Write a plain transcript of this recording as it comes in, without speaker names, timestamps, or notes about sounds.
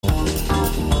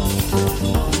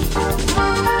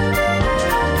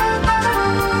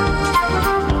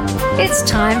It's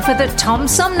time for the Tom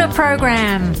Sumner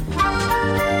Program.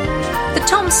 The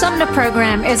Tom Sumner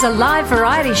Program is a live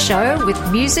variety show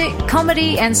with music,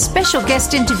 comedy, and special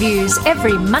guest interviews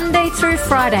every Monday through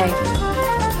Friday.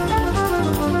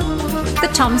 The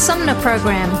Tom Sumner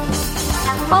Program.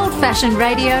 Old-fashioned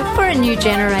radio for a new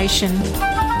generation.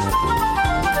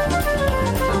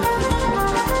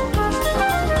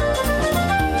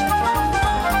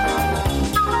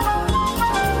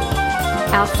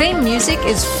 Our theme music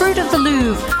is Fruit of the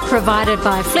Louvre, provided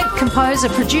by Flint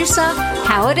composer-producer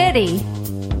Howard Eddy.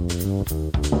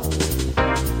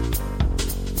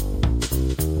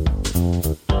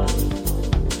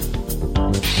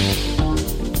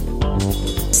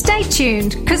 Stay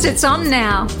tuned, because it's on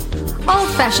now.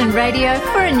 Old-fashioned radio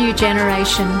for a new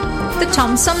generation. The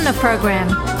Tom Sumner Program.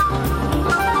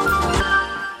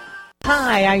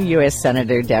 Hi, I'm U.S.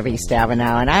 Senator Debbie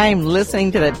Stabenow, and I'm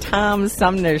listening to the Tom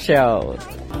Sumner Show.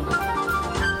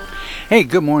 Hey,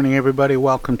 good morning, everybody.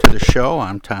 Welcome to the show.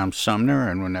 I'm Tom Sumner,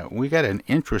 and we got an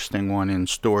interesting one in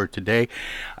store today.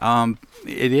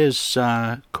 It is,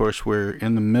 of course, we're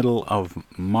in the middle of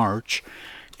March,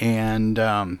 and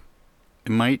it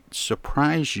might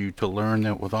surprise you to learn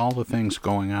that with all the things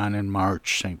going on in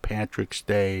March, St. Patrick's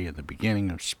Day and the beginning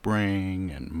of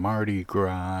spring and Mardi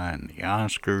Gras and the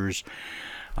Oscars,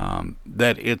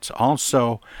 that it's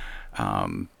also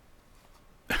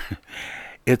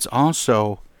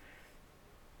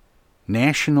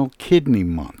National Kidney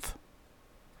Month.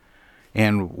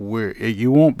 And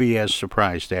you won't be as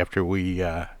surprised after we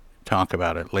talk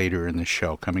about it later in the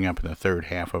show. Coming up in the third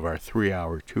half of our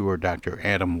 3-hour tour, Dr.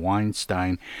 Adam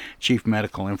Weinstein, Chief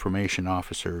Medical Information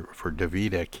Officer for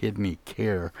DaVita Kidney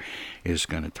Care, is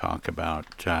going to talk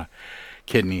about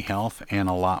kidney health and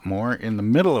a lot more. In the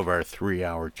middle of our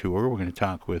 3-hour tour, we're going to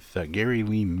talk with Gary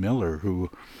Lee Miller, who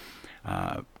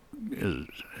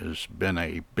has been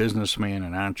a businessman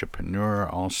and entrepreneur,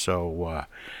 also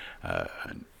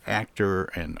an actor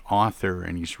and author,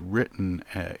 and he's written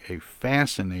a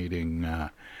fascinating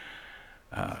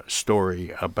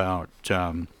story about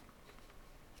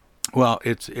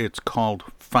it's called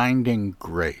Finding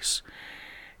Grace,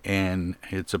 and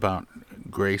it's about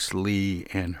Grace Lee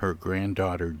and her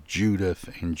granddaughter Judith,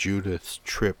 and Judith's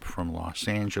trip from Los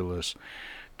Angeles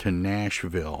to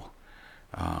Nashville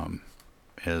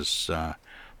as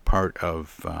part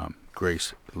of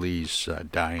Grace Lee's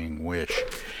dying wish.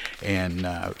 And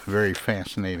very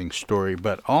fascinating story.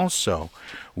 But also,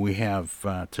 we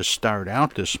have, to start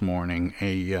out this morning,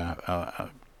 a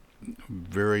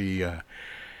very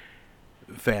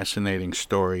fascinating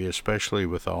story, especially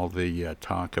with all the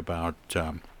talk about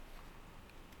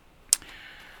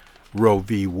Roe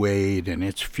v. Wade and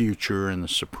its future in the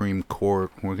Supreme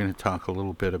Court. We're going to talk a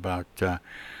little bit about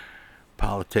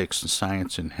politics and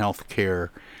science and healthcare.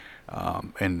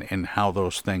 And how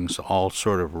those things all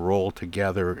sort of roll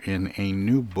together in a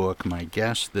new book. My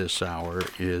guest this hour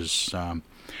is,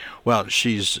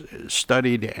 she's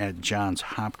studied at Johns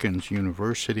Hopkins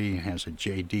University, has a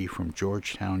JD from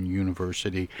Georgetown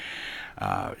University.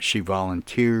 She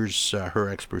volunteers her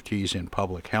expertise in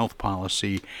public health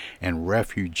policy and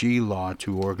refugee law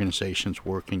to organizations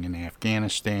working in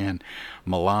Afghanistan,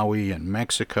 Malawi, and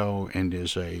Mexico, and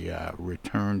is a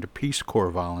returned Peace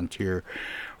Corps volunteer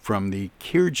from the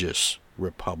Kyrgyz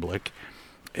Republic.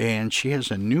 And she has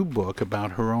a new book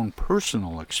about her own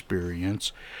personal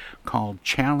experience called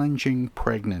Challenging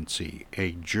Pregnancy,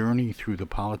 A Journey Through the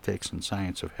Politics and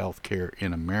Science of Healthcare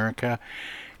in America.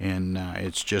 And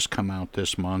it's just come out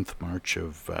this month, March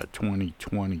of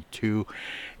 2022.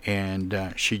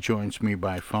 And she joins me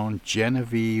by phone,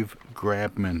 Genevieve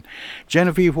Grabman.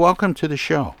 Genevieve, welcome to the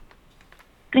show.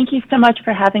 Thank you so much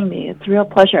for having me. It's a real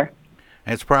pleasure.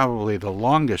 It's probably the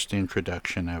longest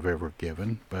introduction I've ever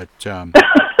given, but it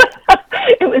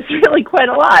was really quite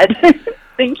a lot.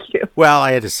 Thank you. Well,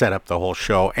 I had to set up the whole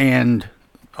show, and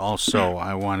also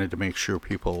I wanted to make sure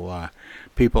people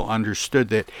understood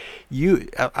that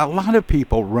a lot of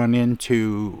people run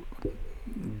into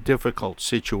difficult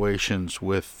situations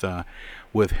with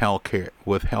healthcare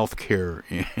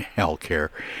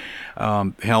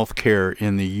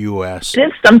in the U.S. It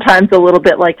is sometimes a little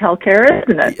bit like healthcare,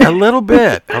 isn't it? A little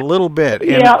bit,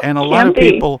 and a lot of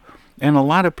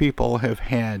be. people have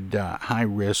had high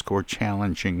risk or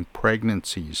challenging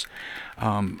pregnancies,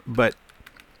 but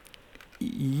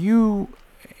you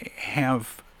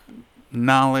have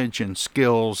knowledge and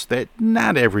skills that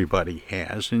not everybody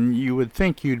has, and you would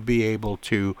think you'd be able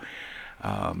to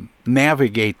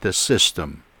navigate the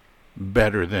system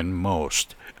better than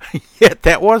most. Yet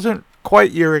that wasn't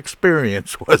quite your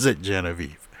experience, was it,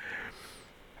 Genevieve?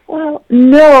 Well,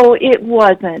 no, it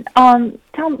wasn't. Tom,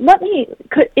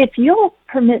 if you'll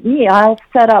permit me, I'll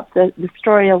set up the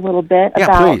story a little bit Yeah,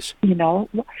 about, please.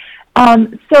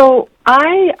 So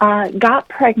I got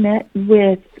pregnant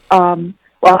with, I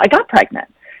got pregnant,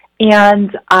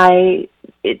 and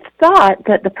it thought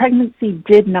that the pregnancy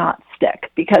did not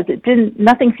stick because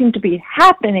nothing seemed to be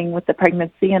happening with the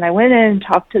pregnancy, and I went in and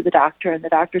talked to the doctor, and the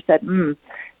doctor said,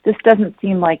 this doesn't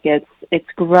seem like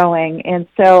it's growing. And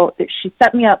so she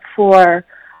set me up for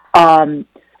a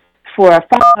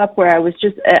follow-up where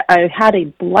I had a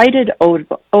blighted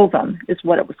ovum is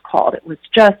what it was called. It was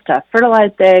just a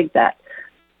fertilized egg that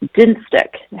didn't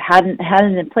stick, hadn't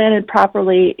implanted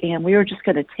properly, and we were just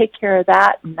going to take care of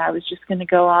that, and I was just going to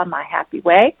go on my happy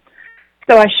way.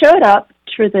 So I showed up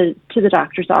to the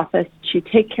doctor's office to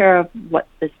take care of what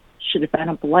this should have been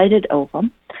a blighted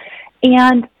ovum,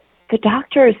 and the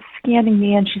doctor is scanning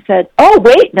me, and she said, "Oh,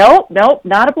 wait, no,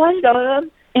 not a blighted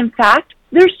ovum. In fact,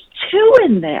 there's 2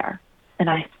 in there." And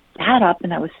I sat up,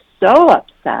 and I was so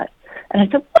upset. And I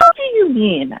said, "What do you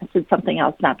mean?" I said something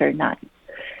else not very nice.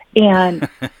 And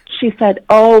she said,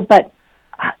 "Oh, but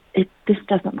this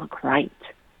doesn't look right."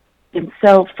 And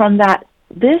so from that,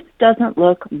 this doesn't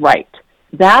look right,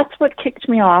 that's what kicked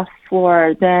me off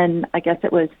for then, I guess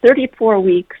it was 34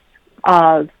 weeks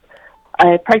of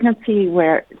a pregnancy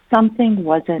where something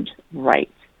wasn't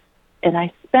right. And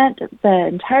I spent the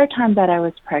entire time that I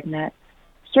was pregnant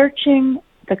searching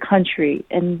the country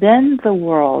and then the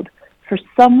world for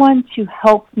someone to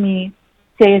help me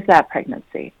save that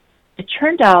pregnancy. It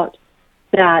turned out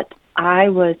that I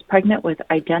was pregnant with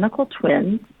identical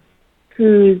twins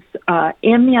whose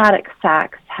amniotic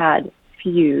sacs had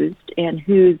fused and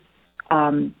whose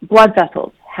blood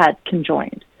vessels had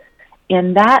conjoined.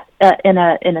 And that in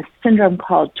a syndrome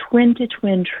called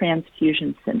twin-to-twin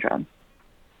transfusion syndrome.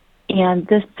 And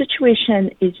this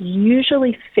situation is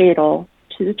usually fatal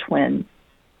to the twins,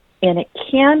 and it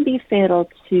can be fatal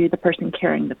to the person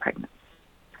carrying the pregnancy.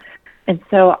 And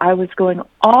so I was going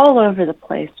all over the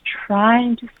place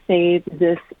trying to save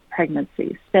this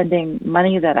pregnancy, spending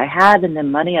money that I had and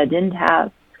then money I didn't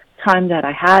have, time that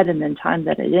I had and then time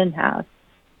that I didn't have.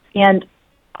 And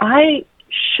I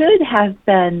should have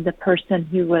been the person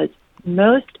who was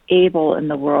most able in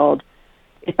the world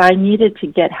if I needed to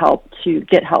get help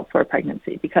for a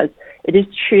pregnancy, because it is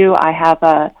true I have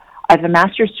a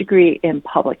master's degree in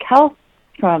public health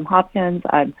from Hopkins.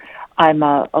 I'm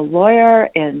a lawyer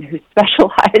and who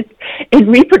specializes in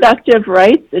reproductive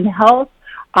rights and health.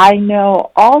 I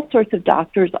know all sorts of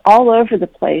doctors all over the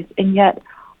place, and yet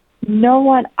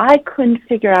I couldn't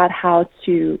figure out how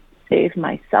to save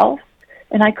myself,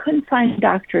 and I couldn't find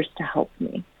doctors to help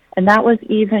me. And that was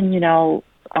even,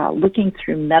 looking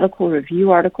through medical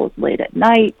review articles late at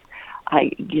night.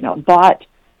 I, bought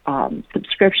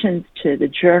subscriptions to the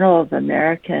Journal of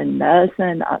American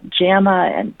Medicine,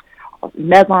 JAMA, and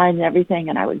Medline and everything,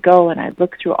 and I would go and I'd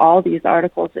look through all these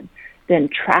articles and then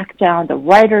track down the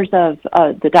writers of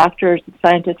the doctors and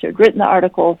scientists who had written the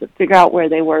articles and figure out where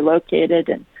they were located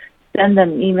and send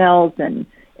them emails in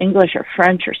English or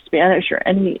French or Spanish or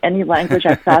any language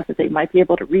I thought that they might be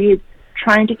able to read,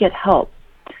 trying to get help.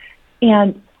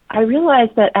 And I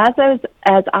realized that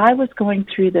as I was going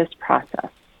through this process,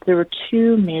 there were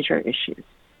 2 major issues.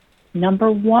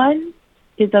 Number 1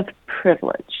 is of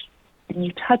privilege, and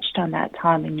you touched on that,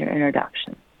 Tom, in your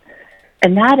introduction.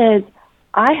 And that is,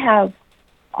 I have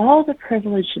all the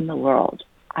privilege in the world.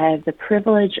 I have the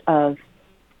privilege of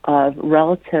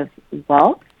relative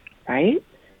wealth, right?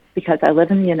 Because I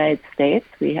live in the United States.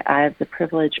 I have the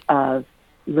privilege of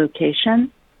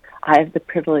location. I have the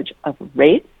privilege of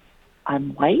race.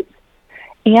 I'm white.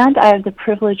 And I have the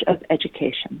privilege of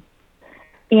education.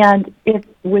 And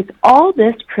with all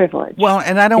this privilege,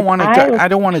 and I don't want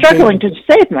to struggling to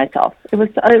save myself. It was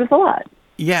a lot.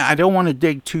 Yeah, I don't want to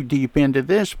dig too deep into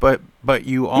this, but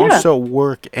you also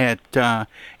work at the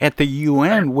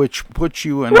UN, which puts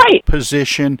you in a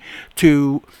position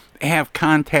to have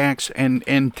contacts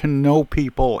and to know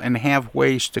people and have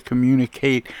ways to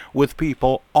communicate with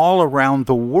people all around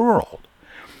the world.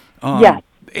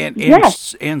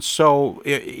 Yes. And so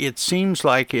it seems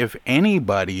like if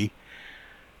anybody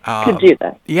could do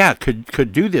that. Yeah,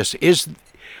 could do this.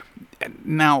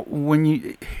 Now,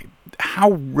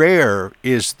 how rare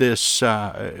is this?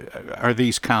 Are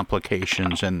these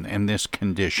complications and this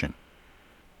condition?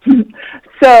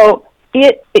 So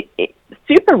it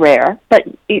super rare, but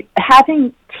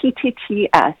having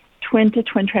TTTS,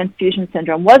 twin-to-twin transfusion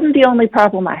syndrome, wasn't the only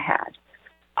problem I had.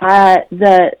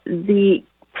 The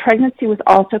pregnancy was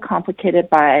also complicated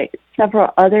by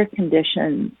several other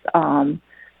conditions,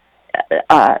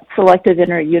 selective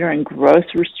intrauterine growth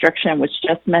restriction, which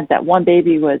just meant that one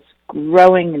baby was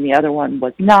growing and the other one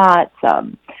was not.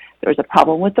 There was a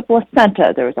problem with the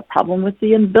placenta. There was a problem with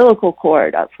the umbilical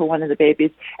cord for one of the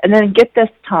babies. And then get this,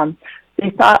 Tom, they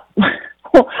thought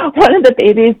one of the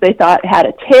babies they thought had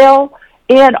a tail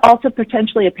and also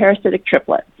potentially a parasitic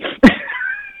triplet.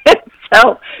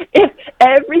 So if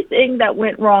everything that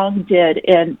went wrong did,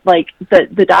 and like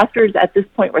the doctors at this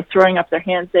point were throwing up their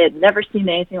hands, they had never seen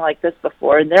anything like this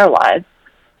before in their lives.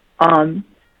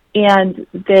 And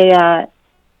they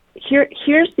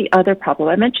here's the other problem.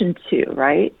 I mentioned two,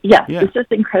 right? Yes, yeah. This is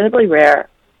incredibly rare.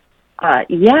 I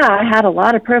had a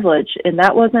lot of privilege, and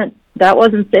that wasn't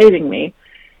saving me.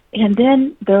 And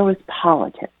then there was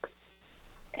politics,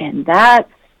 and that's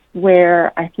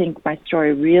where I think my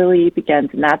story really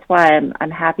begins, and that's why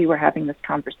I'm happy we're having this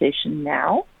conversation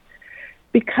now,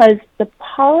 because the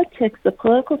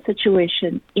political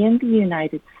situation in the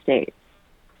United States,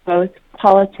 both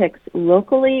politics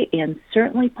locally and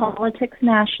certainly politics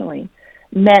nationally,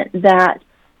 meant that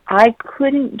I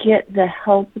couldn't get the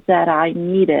help that I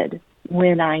needed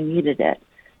when I needed it,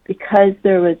 because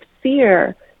there was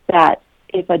fear that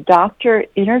if a doctor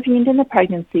intervened in the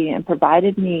pregnancy and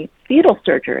provided me fetal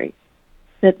surgery,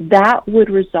 that would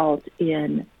result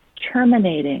in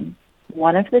terminating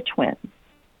one of the twins.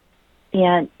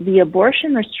 And the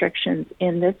abortion restrictions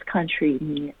in this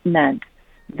country meant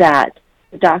that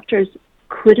the doctors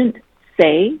couldn't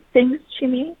say things to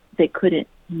me. They couldn't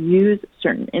use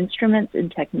certain instruments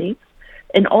and techniques.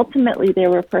 And ultimately, they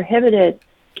were prohibited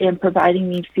in providing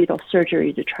me fetal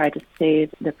surgery to try to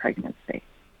save the pregnancy.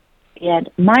 And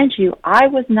mind you, I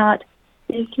was not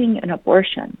seeking an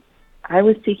abortion. I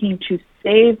was seeking to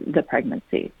save the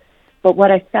pregnancy. But what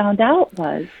I found out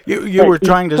was you were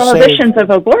trying to prohibitions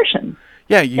of abortion.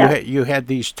 Yeah, you had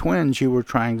these twins. You were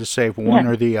trying to save one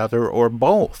or the other, or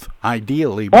both.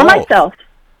 Ideally, both. Or myself.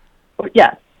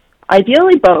 Yes,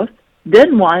 ideally both.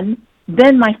 Then one.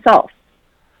 Then myself.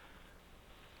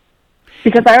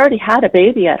 Because I already had a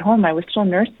baby at home. I was still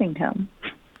nursing him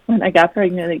when I got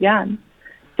pregnant again.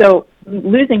 So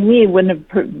losing me wouldn't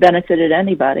have benefited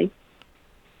anybody.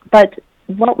 But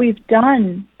what we've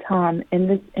done, Tom, in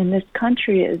this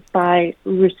country is by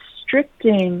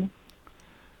restricting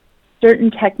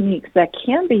certain techniques that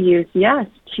can be used, yes,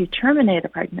 to terminate a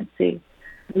pregnancy,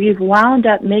 we've wound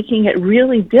up making it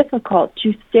really difficult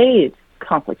to save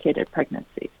complicated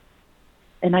pregnancies.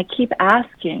 And I keep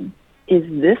asking, is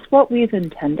this what we've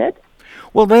intended?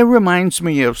 Well, that reminds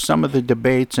me of some of the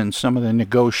debates and some of the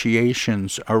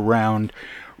negotiations around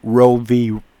Roe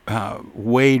v.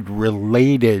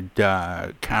 Wade-related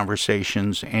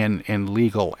conversations and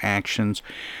legal actions,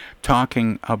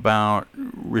 talking about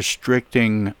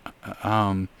restricting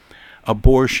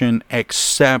abortion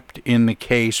except in the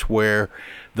case where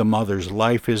the mother's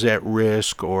life is at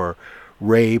risk, or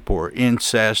rape or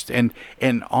incest, and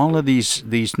all of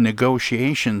these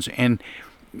negotiations. And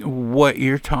what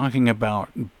you're talking about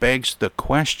begs the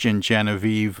question,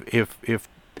 Genevieve,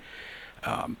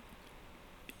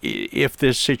 if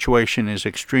this situation is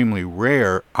extremely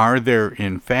rare, are there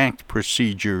in fact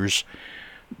procedures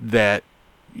that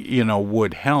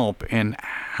would help, and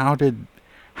how did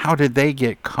they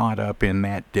get caught up in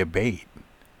that debate?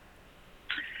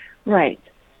 Right.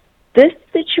 This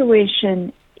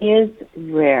situation is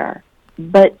rare,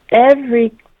 but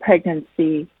every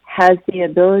pregnancy has the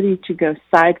ability to go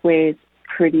sideways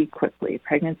pretty quickly.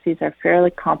 Pregnancies are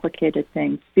fairly complicated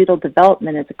things. Fetal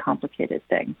development is a complicated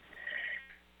thing.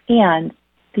 And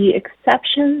the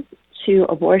exceptions to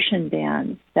abortion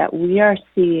bans that we are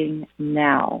seeing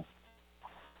now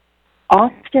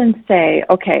often say,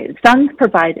 okay, some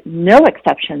provide no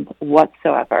exceptions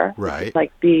whatsoever, right?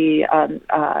 Like the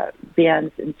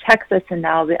bans in Texas, and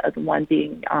now the one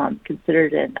being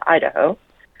considered in Idaho.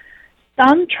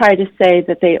 Some try to say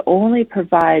that they only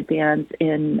provide bans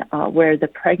in where the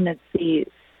pregnancy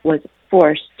was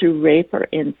forced through rape or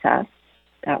incest.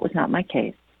 That was not my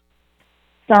case.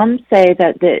 Some say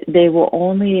that they will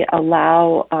only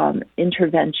allow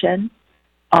intervention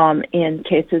in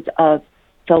cases of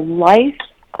the life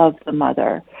of the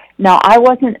mother. Now, I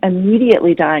wasn't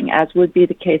immediately dying, as would be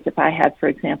the case if I had, for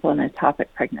example, an ectopic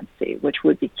pregnancy, which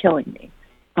would be killing me.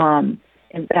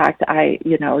 In fact,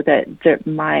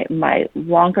 my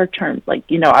longer term,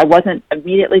 I wasn't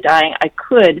immediately dying. I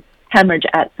could hemorrhage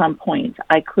at some point.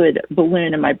 I could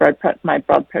balloon, and my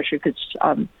blood pressure could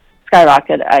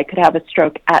skyrocket. I could have a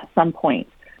stroke at some point,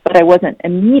 but I wasn't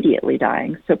immediately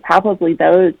dying. So probably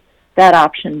that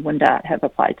option would not have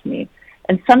applied to me.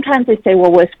 And sometimes they say,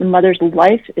 well, if the mother's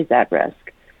life is at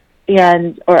risk,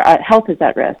 or health is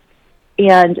at risk,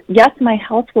 And yes, my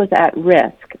health was at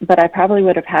risk, but I probably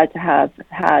would have had to have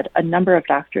had a number of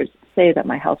doctors say that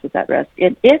my health was at risk.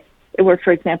 And if it were,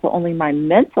 for example, only my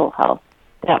mental health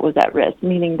that was at risk,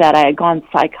 meaning that I had gone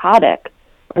psychotic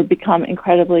or become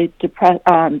incredibly depressed,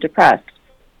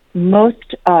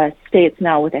 most states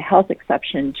now, with a health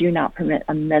exception, do not permit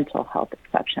a mental health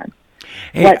exception.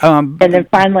 Hey, and then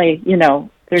finally,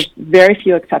 there's very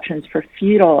few exceptions for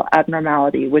fetal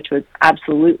abnormality, which was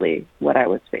absolutely what I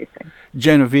was facing.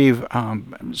 Genevieve,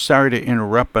 sorry to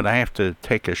interrupt, but I have to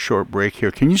take a short break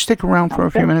here. Can you stick around for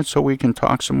a few minutes so we can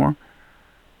talk some more?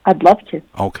 I'd love to.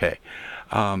 Okay.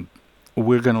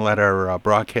 We're going to let our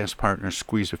broadcast partners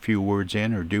squeeze a few words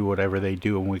in or do whatever they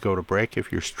do when we go to break.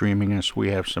 If you're streaming us,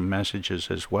 we have some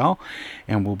messages as well,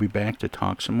 and we'll be back to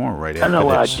talk some more right after this.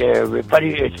 Hello out there,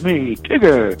 everybody. It's me,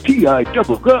 Tigger.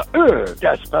 T-I-double-G-R.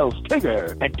 That spells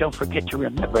Tigger. And don't forget to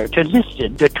remember to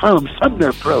listen to Tom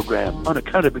Sumner program on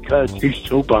account of because he's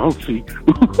so bouncy.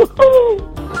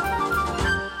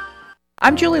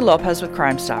 I'm Julie Lopez with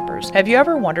Crime Stoppers. Have you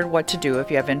ever wondered what to do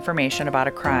if you have information about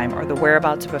a crime or the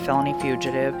whereabouts of a felony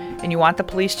fugitive and you want the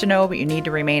police to know but you need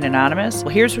to remain anonymous?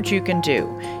 Well, here's what you can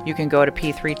do. You can go to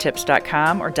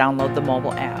p3tips.com or download the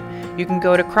mobile app. You can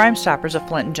go to Crime Stoppers of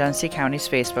Flint and Genesee County's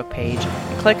Facebook page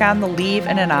and click on the Leave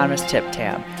an Anonymous Tip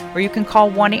tab, where you can call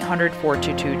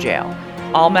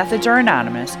 1-800-422-JAIL. All methods are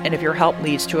anonymous, and if your help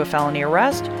leads to a felony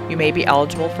arrest, you may be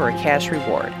eligible for a cash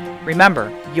reward.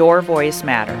 Remember, your voice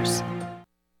matters.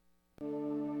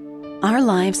 Our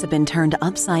lives have been turned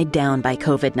upside down by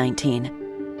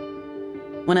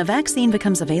COVID-19. When a vaccine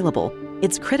becomes available,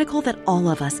 it's critical that all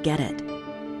of us get it.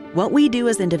 What we do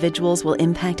as individuals will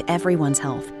impact everyone's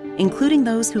health, including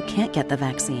those who can't get the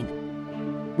vaccine.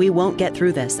 We won't get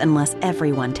through this unless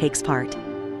everyone takes part.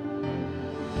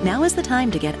 Now is the time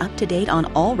to get up to date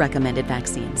on all recommended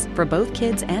vaccines for both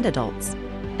kids and adults.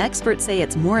 Experts say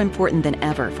it's more important than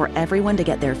ever for everyone to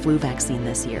get their flu vaccine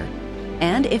this year.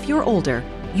 And if you're older,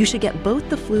 you should get both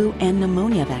the flu and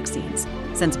pneumonia vaccines,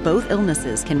 since both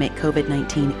illnesses can make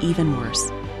COVID-19 even worse.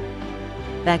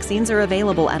 Vaccines are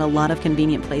available at a lot of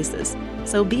convenient places,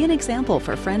 so be an example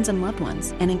for friends and loved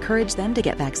ones and encourage them to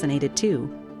get vaccinated too.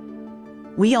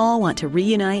 We all want to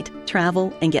reunite,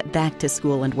 travel, and get back to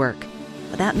school and work.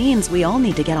 But that means we all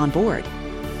need to get on board.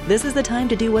 This is the time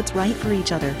to do what's right for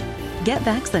each other. Get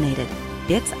vaccinated.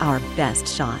 It's our best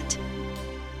shot.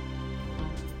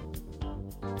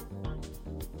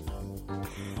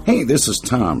 Hey, this is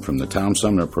Tom from the Tom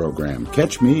Sumner Program.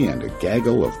 Catch me and a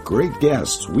gaggle of great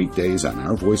guests weekdays on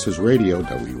Our Voices Radio,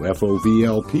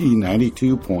 WFOVLP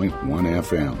 92.1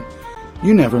 FM.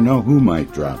 You never know who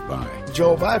might drop by.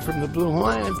 Joe Vai from the Blue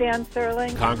Hawaiian. Dan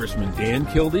Sterling. Congressman Dan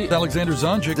Kildee. Alexander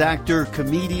Zonjic. Actor,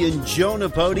 comedian Joe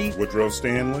Napodi. Woodrow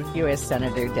Stanley. U.S.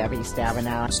 Senator Debbie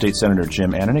Stabenow. State Senator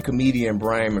Jim Ananich. Comedian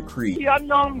Brian McCree. The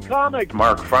unknown comic.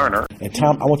 Mark Farner. And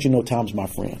Tom, I want you to know Tom's my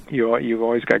friend. You've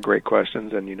always got great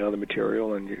questions, and you know the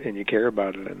material, and you care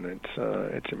about it, and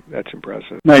that's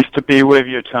impressive. Nice to be with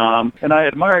you, Tom. And I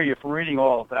admire you for reading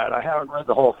all of that. I haven't read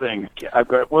the whole thing. I'm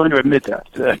willing to admit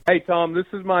that. Hey, Tom, this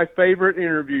is my favorite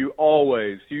interview always.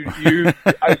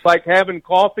 It's like having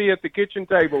coffee at the kitchen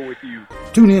table with you.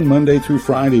 Tune in Monday through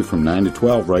Friday from 9 to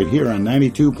 12 right here on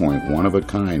 92.1 of a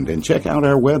kind, and check out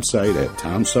our website at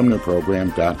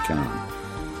TomSumnerProgram.com.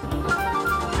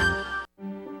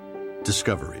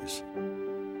 Discoveries.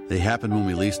 They happen when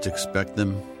we least expect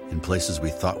them, in places we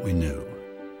thought we knew.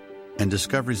 And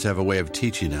discoveries have a way of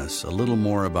teaching us a little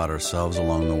more about ourselves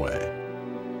along the way.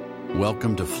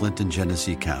 Welcome to Flint and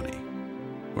Genesee County,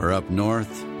 where up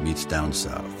north meets down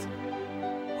south.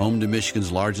 Home to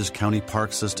Michigan's largest county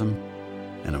park system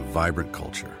and a vibrant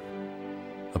culture.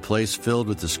 A place filled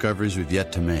with discoveries we've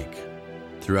yet to make,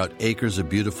 throughout acres of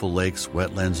beautiful lakes,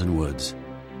 wetlands, and woods,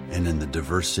 and in the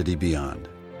diverse city beyond.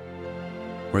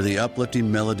 Where the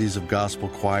uplifting melodies of gospel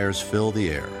choirs fill the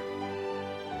air.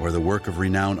 Where the work of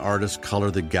renowned artists color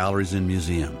the galleries and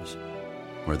museums.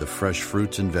 Where the fresh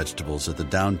fruits and vegetables at the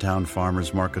downtown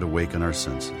farmers market awaken our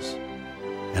senses.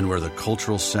 And where the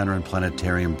cultural center and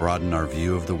planetarium broaden our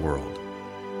view of the world.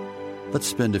 Let's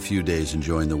spend a few days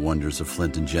enjoying the wonders of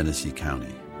Flint and Genesee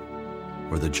County,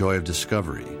 where the joy of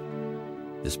discovery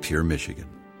is pure Michigan.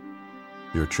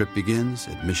 Your trip begins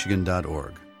at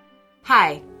Michigan.org.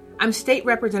 Hi, I'm State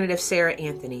Representative Sarah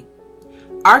Anthony.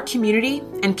 Our community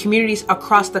and communities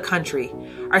across the country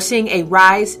are seeing a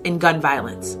rise in gun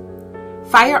violence.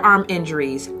 Firearm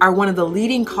injuries are one of the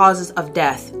leading causes of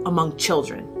death among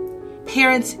children.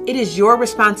 Parents, it is your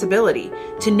responsibility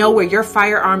to know where your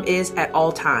firearm is at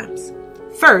all times.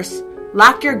 First,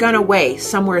 lock your gun away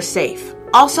somewhere safe.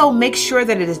 Also, make sure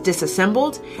that it is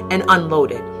disassembled and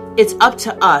unloaded. It's up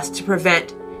to us to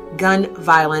prevent gun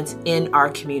violence in our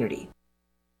community.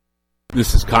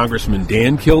 This is Congressman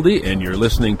Dan Kildee, and you're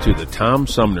listening to the Tom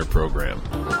Sumner Program.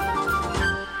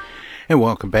 And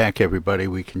welcome back, everybody.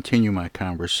 We continue my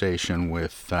conversation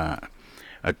with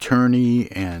attorney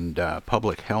and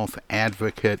public health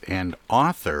advocate and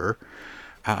author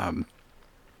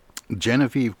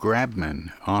Genevieve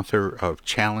Grabman, author of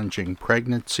Challenging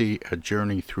Pregnancy, A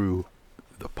Journey Through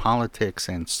the Politics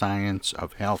and Science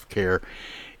of Healthcare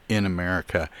in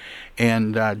America.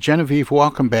 And Genevieve,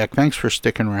 welcome back. Thanks for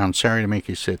sticking around. Sorry to make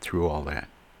you sit through all that.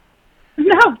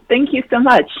 No, thank you so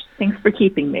much. Thanks for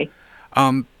keeping me.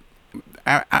 I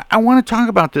want to talk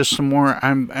about this some more.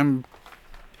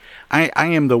 I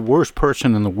am the worst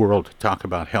person in the world to talk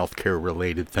about healthcare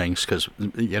related things because,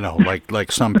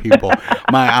 like some people,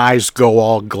 my eyes go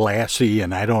all glassy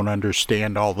and I don't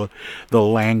understand all the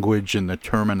language and the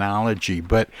terminology.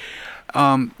 But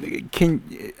I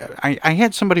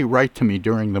had somebody write to me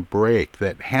during the break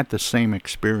that had the same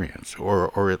experience,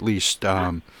 or at least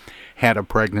had a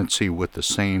pregnancy with the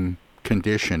same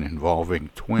condition involving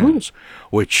twins,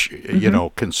 which,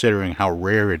 considering how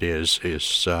rare it is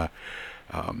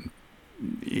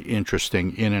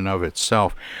interesting in and of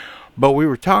itself. But we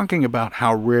were talking about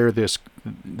how rare this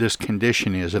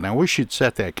condition is, and I wish you'd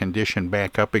set that condition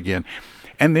back up again,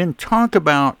 and then talk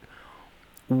about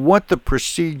what the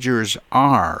procedures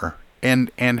are and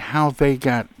how they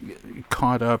got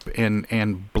caught up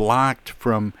and blocked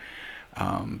from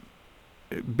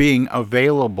being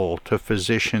available to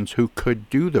physicians who could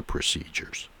do the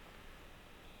procedures.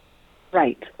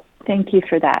 Right. Thank you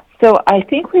for that. So I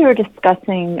think we were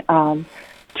discussing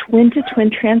twin-to-twin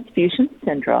transfusion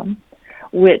syndrome,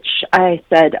 which I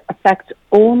said affects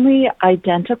only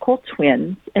identical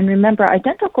twins. And remember,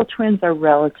 identical twins are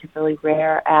relatively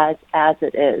rare as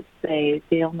it is.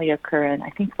 They only occur in, I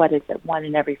think, 1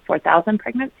 in every 4,000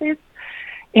 pregnancies.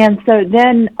 And so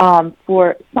then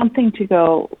for something to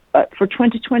go, for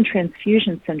twin-to-twin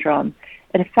transfusion syndrome,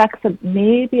 it affects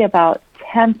maybe about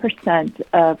 10%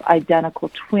 of identical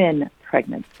twin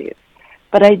pregnancies.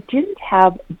 But I didn't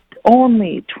have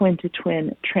only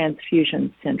twin-to-twin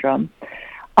transfusion syndrome.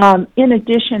 In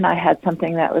addition, I had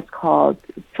something that was called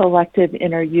selective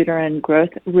intrauterine growth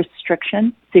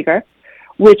restriction, SIGR,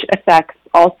 which affects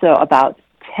also about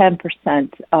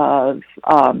 10% of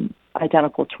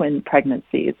identical twin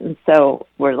pregnancies. And so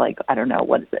we're like, I don't know,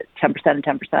 what is it, 10% and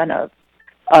 10% of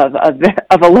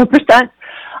a low percent.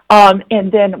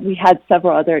 And then we had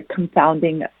several other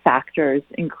confounding factors,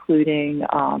 including,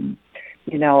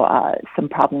 some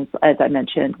problems, as I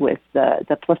mentioned, with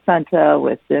the placenta,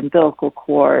 with the umbilical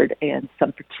cord, and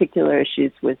some particular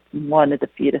issues with one of the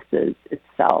fetuses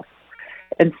itself.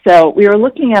 And so we were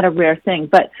looking at a rare thing.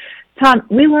 But, Tom,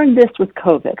 we learned this with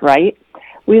COVID, right?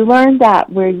 We learned that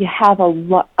where you have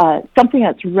something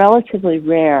that's relatively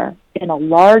rare in a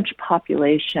large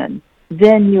population,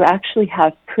 then you actually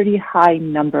have pretty high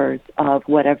numbers of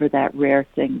whatever that rare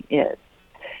thing is.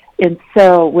 And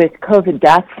so with COVID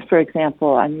deaths, for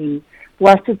example,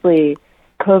 blessedly,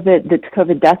 the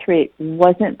COVID death rate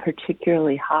isn't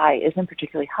particularly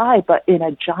high, but in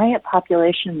a giant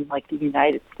population like the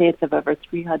United States of over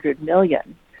 300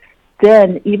 million,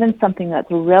 then even something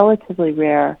that's relatively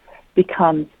rare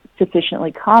becomes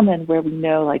sufficiently common where we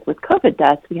know, like with COVID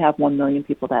deaths, we have 1 million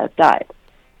people that have died.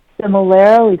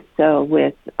 Similarly so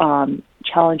with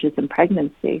challenges in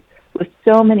pregnancy. With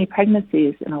so many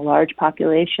pregnancies in a large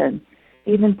population,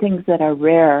 even things that are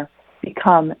rare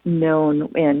become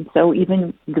known. And so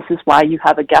even this is why you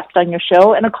have a guest on your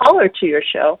show and a caller to your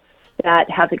show that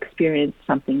have experienced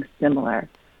something similar.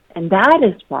 And that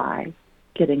is why,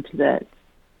 getting to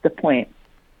the point,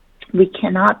 we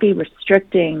cannot be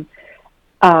restricting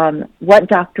what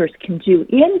doctors can do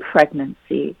in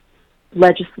pregnancy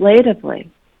legislatively,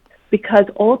 because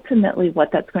ultimately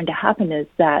what that's going to happen is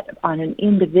that on an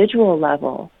individual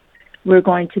level, we're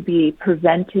going to be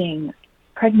preventing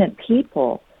pregnant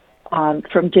people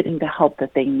from getting the help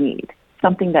that they need.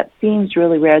 Something that seems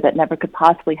really rare that never could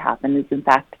possibly happen is in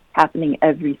fact happening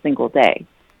every single day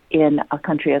in a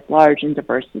country as large and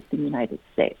diverse as the United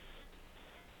States.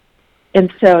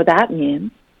 And so that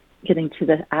means, getting to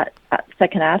the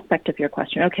second aspect of your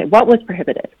question, okay, what was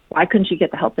prohibited? Why couldn't you get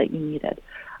the help that you needed?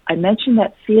 I mentioned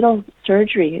that fetal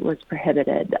surgery was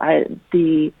prohibited.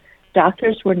 The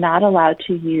doctors were not allowed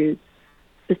to use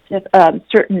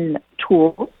certain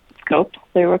tools, scopes,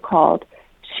 they were called,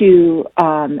 to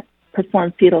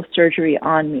perform fetal surgery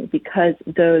on me because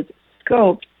those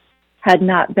scopes had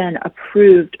not been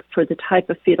approved for the type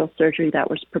of fetal surgery that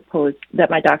was proposed, that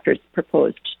my doctors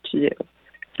proposed to do.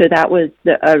 So that was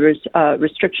a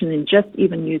restriction in just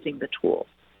even using the tools.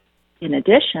 In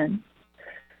addition,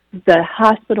 the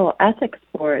hospital ethics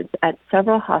boards at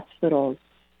several hospitals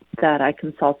that I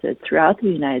consulted throughout the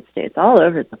United States, all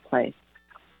over the place,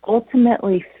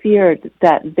 ultimately feared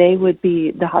that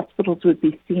the hospitals would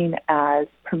be seen as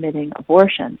permitting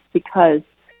abortions because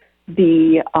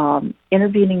the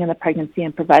intervening in the pregnancy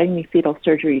and providing the fetal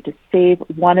surgery to save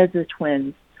one of the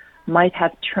twins might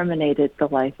have terminated the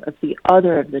life of the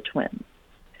other of the twins.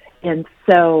 And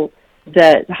so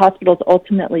the hospitals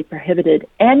ultimately prohibited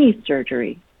any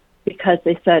surgery because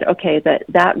they said, okay,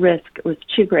 that risk was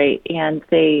too great, and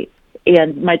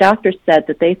my doctor said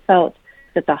that they felt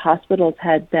that the hospitals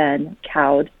had been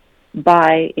cowed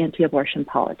by anti-abortion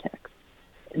politics.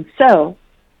 And so,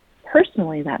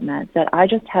 personally, that meant that I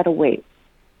just had to wait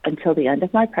until the end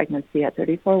of my pregnancy at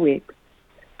 34 weeks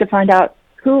to find out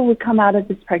who would come out of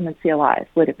this pregnancy alive.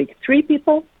 Would it be 3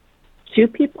 people, 2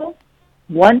 people,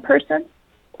 1 person,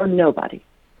 or nobody?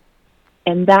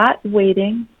 And that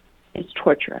waiting is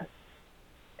torturous.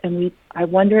 And I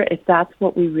wonder if that's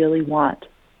what we really want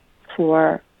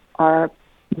for our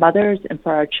mothers and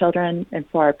for our children and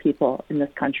for our people in this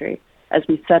country as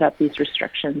we set up these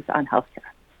restrictions on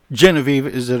healthcare. Genevieve,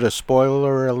 is it a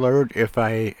spoiler alert if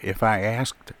I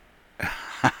asked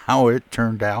how it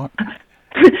turned out?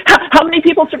 How many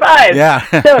people survived? Yeah.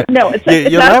 So, no, it's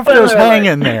you not left us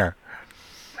hanging there.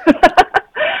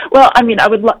 Well, I mean, I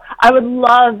would love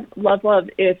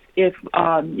if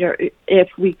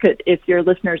your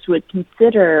listeners would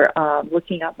consider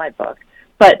looking up my book.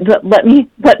 But let me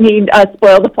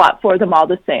spoil the plot for them all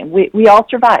the same. We all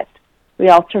survived. We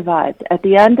all survived. At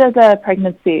the end of the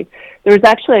pregnancy, there was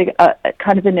actually a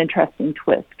kind of an interesting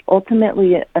twist.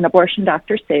 Ultimately, an abortion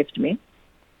doctor saved me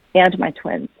and my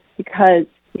twins because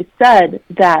he said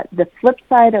that the flip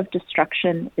side of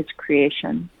destruction is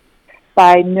creation.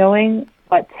 By knowing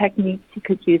what techniques he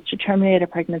could use to terminate a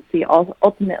pregnancy,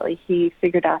 ultimately he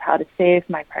figured out how to save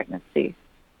my pregnancy.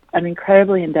 I'm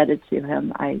incredibly indebted to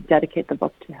him. I dedicate the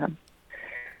book to him.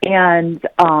 And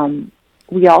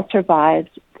we all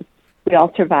survived. We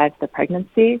all survived the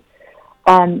pregnancy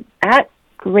at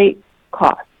great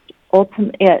cost.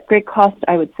 At great cost,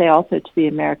 I would say, also to the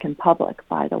American public.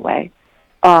 By the way,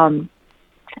 the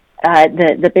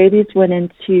babies went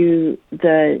into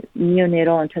the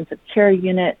neonatal intensive care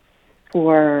unit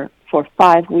for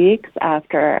 5 weeks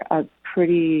after a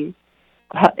pretty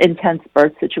intense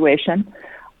birth situation.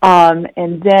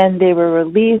 And then they were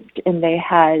released, and they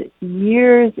had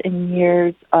years and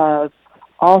years of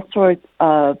all sorts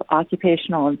of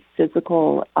occupational and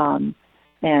physical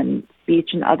and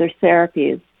speech and other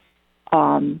therapies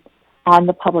on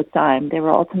the public dime. They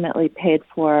were ultimately paid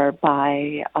for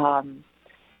by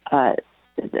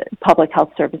public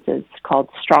health services called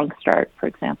Strong Start, for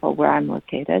example, where I'm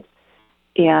located,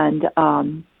 and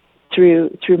through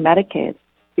Medicaid,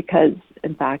 because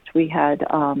in fact we had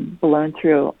blown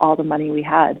through all the money we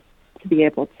had to be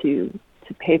able to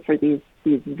pay for these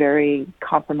very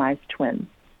compromised twins.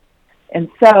 And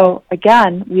so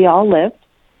again, we all lived,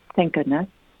 thank goodness.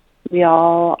 We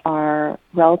all are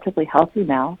relatively healthy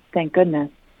now, thank goodness,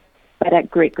 but at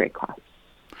great cost.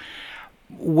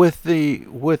 With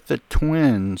the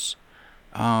twins,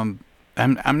 I'm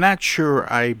not sure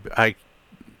I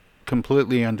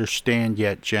completely understand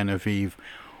yet, Genevieve,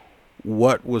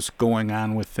 what was going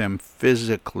on with them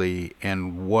physically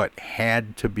and what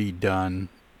had to be done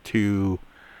to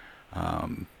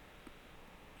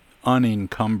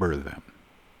unencumber them.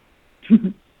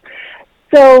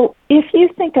 So if you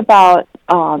think about,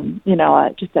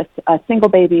 just a single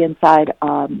baby inside,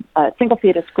 a single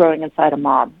fetus growing inside a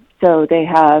mom. So they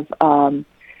have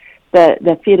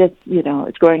the fetus,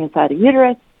 it's growing inside a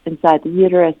uterus. Inside the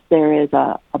uterus, there is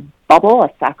a bubble, a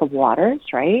sac of waters,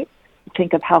 right?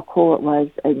 Think of how cool it was.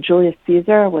 Julius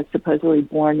Caesar was supposedly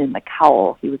born in the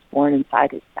cowl. He was born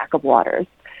inside his sac of waters.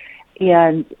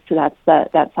 And so that's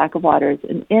that sac of waters.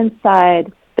 And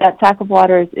inside that sac of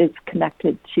waters is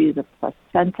connected to the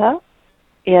placenta.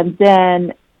 And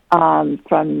then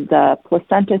from the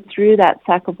placenta through that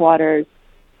sac of waters,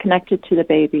 connected to the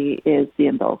baby is the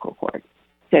umbilical cord.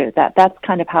 So that's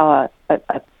kind of how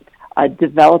a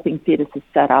developing fetus is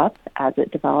set up as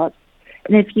it develops.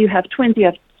 And if you have twins, you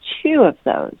have 2 of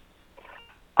those.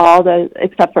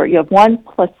 Except for you have 1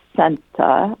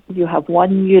 placenta, you have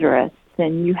 1 uterus,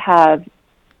 then you have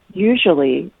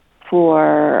usually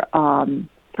for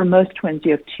most twins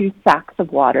you have 2 sacs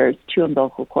of waters, 2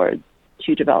 umbilical cords,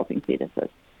 2 developing fetuses.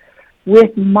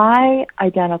 With my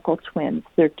identical twins,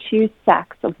 they're 2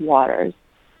 sacs of waters,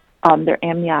 they're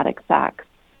amniotic sacs,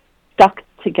 stuck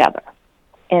together.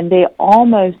 And they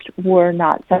almost were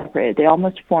not separated. They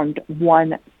almost formed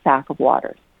 1 sac of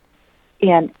waters.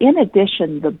 And in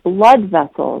addition, the blood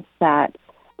vessels that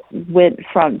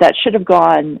should have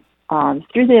gone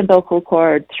through the umbilical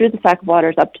cord, through the sac of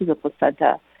waters up to the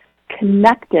placenta,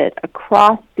 connected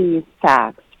across these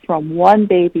sacs from one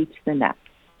baby to the next,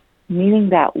 meaning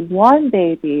that one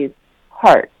baby's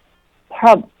heart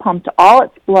pumped all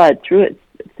its blood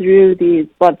through these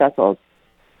blood vessels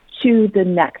to the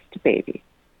next baby.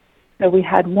 So we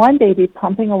had one baby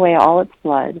pumping away all its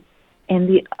blood, and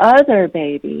the other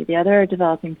baby, the other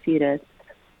developing fetus,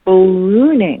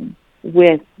 ballooning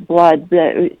with blood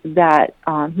that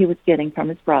he was getting from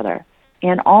his brother,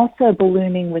 and also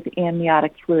ballooning with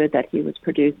amniotic fluid that he was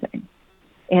producing.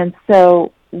 And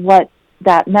so what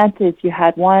that meant is you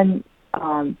had one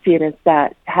fetus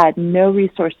that had no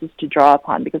resources to draw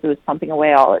upon because it was pumping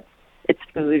away all its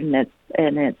food and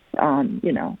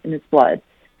its blood,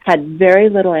 had very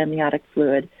little amniotic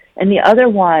fluid, and the other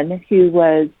one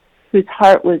whose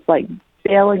heart was like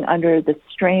failing under the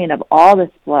strain of all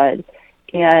this blood,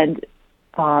 and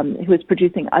who was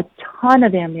producing a ton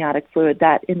of amniotic fluid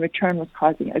that in return was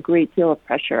causing a great deal of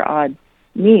pressure on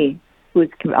me, who was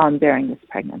bearing this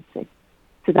pregnancy.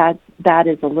 So that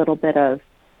is a little bit of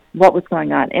what was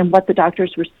going on. And what the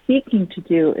doctors were seeking to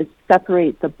do is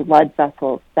separate the blood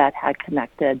vessels that had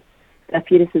connected, the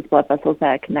fetus's blood vessels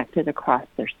that had connected across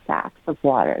their sacs of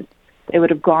waters. They would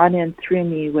have gone in through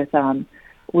me with a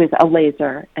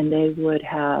laser, and they would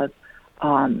have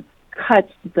cut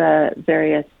the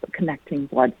various connecting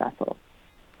blood vessels.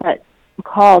 But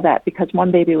recall that because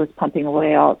one baby was pumping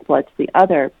away all its blood to the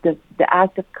other, the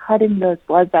act of cutting those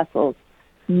blood vessels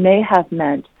may have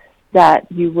meant that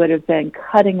you would have been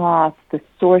cutting off the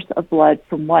source of blood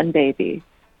from one baby,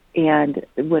 and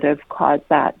it would have caused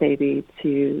that baby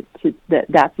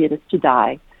that fetus to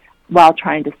die while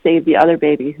trying to save the other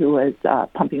baby who was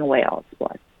pumping away all its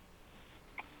blood.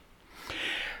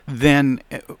 Then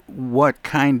what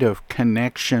kind of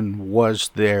connection was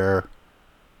there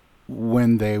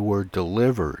when they were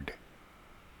delivered?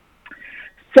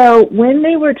 So when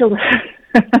they were delivered,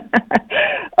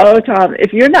 oh, Tom,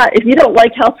 if you don't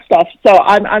like health stuff, so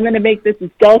I'm going to make this as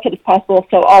delicate as possible.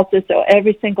 So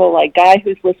every single guy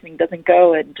who's listening doesn't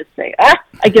go and just say,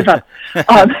 I give up.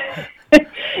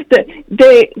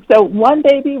 So one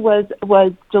baby was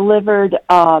delivered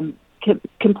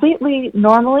completely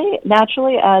normally,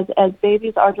 naturally, as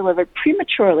babies are delivered.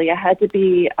 Prematurely, I had to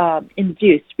be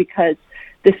induced because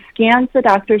the scans the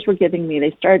doctors were giving me,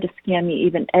 they started to scan me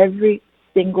even every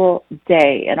single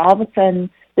day, and all of a sudden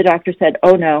the doctor said,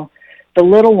 "Oh no, the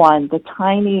little one, the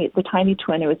tiny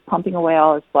twin who was pumping away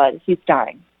all his blood, he's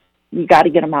dying. You got to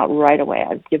get him out right away."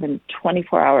 I was given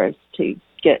 24 hours to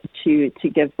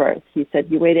give birth. He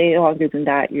said, "You wait any longer than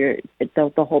that,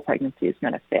 the whole pregnancy is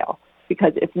going to fail."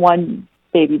 Because if one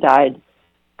baby died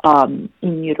in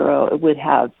utero, it would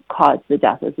have caused the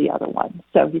death of the other one.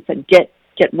 So he said, get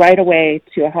right away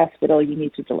to a hospital, you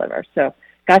need to deliver. So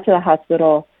got to the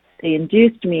hospital, they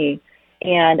induced me,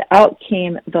 and out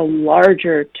came the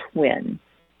larger twin,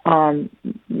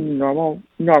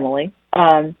 normally.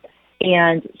 And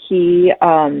he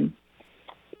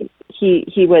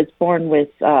was born with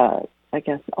a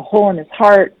hole in his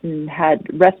heart and had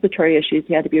respiratory issues.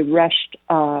 He had to be rushed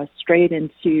straight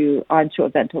onto a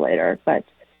ventilator. But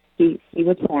he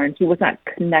was born. He was not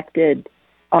connected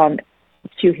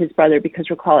to his brother because,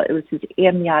 recall, it was his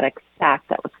amniotic sac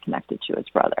that was connected to his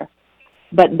brother.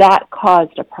 But that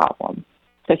caused a problem.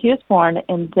 So he was born,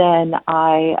 and then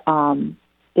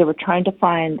they were trying to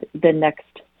find the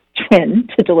next twin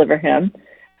to deliver him.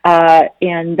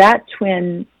 And that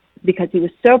twin, because he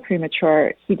was so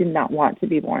premature, he did not want to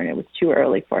be born. It was too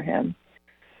early for him.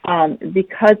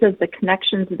 Because of the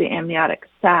connections of the amniotic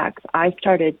sacs, I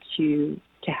started to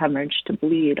hemorrhage, to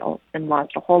bleed, and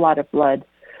lost a whole lot of blood.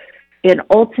 And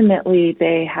ultimately,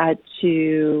 they had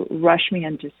to rush me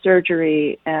into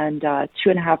surgery, and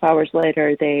 2.5 hours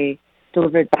later, they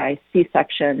delivered by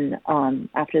C-section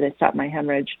after they stopped my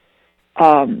hemorrhage,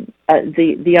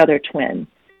 the other twin.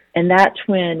 And that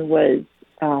twin was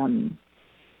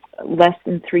less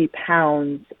than 3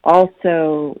 pounds,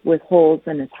 also with holes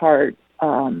in his heart.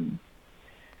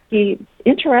 He,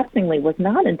 interestingly, was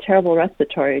not in terrible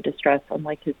respiratory distress,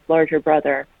 unlike his larger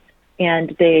brother.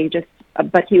 And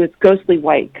but he was ghostly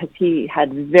white because he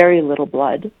had very little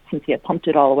blood since he had pumped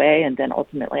it all away, and then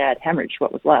ultimately I had hemorrhaged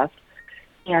what was left.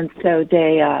 And so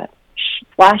they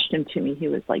flashed him to me. He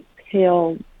was like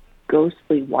pale,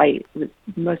 ghostly white. It was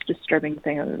the most disturbing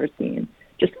thing I've ever seen.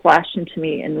 Just flashed him to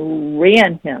me and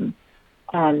ran him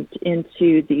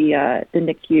into the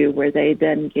NICU, where they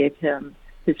then gave him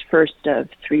his first of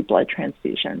 3 blood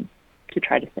transfusions to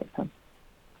try to save him.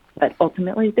 But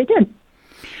ultimately they did.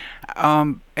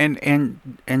 And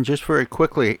just very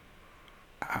quickly,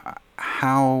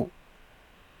 how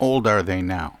old are they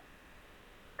now?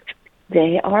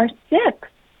 They are 6.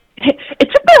 It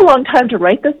took me a long time to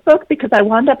write this book because I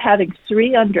wound up having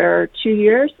 3 under 2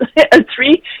 years,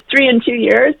 3 in 2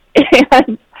 years,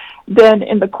 and then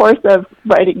in the course of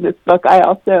writing this book, I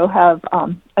also have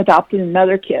adopted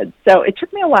another kid. So it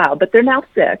took me a while, but they're now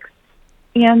 6,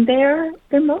 and they're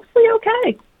mostly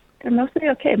okay. They're mostly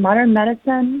okay. Modern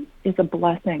medicine is a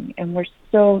blessing, and we're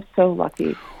so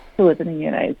lucky to live in the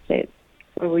United States,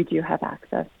 where we do have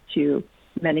access to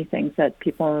many things that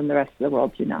people in the rest of the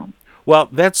world do not. Well,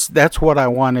 that's what I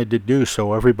wanted to do,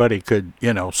 so everybody could,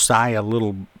 sigh a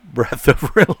little breath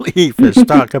of relief as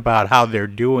talk about how they're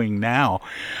doing now.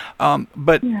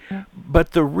 But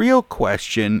the real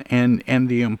question and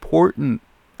the important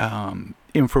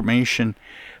information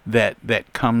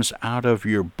that comes out of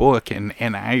your book, and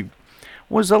I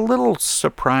was a little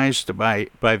surprised by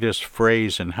this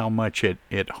phrase and how much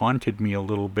it haunted me a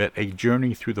little bit, a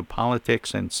journey through the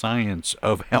politics and science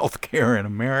of healthcare in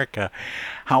America.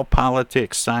 How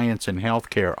politics, science, and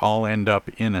healthcare all end up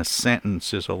in a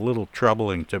sentence is a little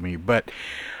troubling to me. But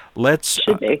let's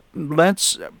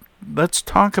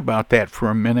talk about that for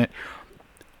a minute.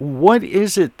 What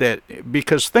is it that,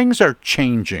 because things are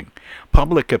changing,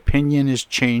 public opinion is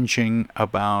changing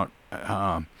about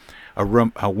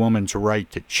a woman's right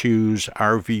to choose.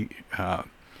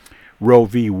 Roe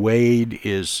v. Wade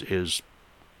is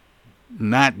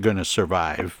not going to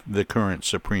survive the current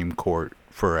Supreme Court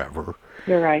forever.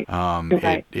 You're right. You're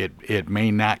right. It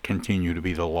may not continue to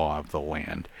be the law of the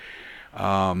land.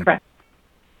 Correct.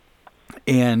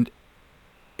 And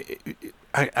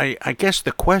I guess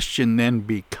the question then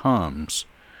becomes,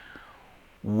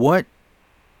 what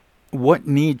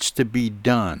needs to be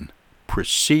done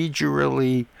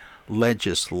procedurally,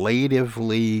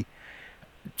 legislatively,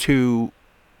 to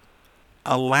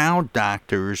allow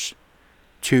doctors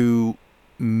to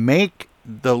make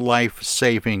the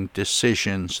life-saving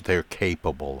decisions they're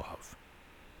capable of?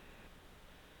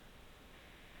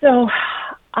 So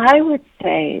I would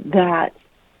say that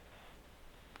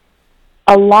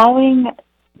allowing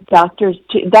doctors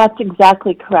to, that's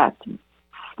exactly correct.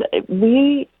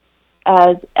 We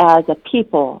as a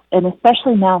people, and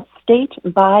especially now state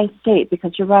by state,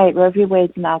 because you're right, Roe v. Wade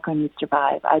is not going to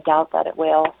survive. I doubt that it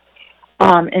will.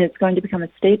 And it's going to become a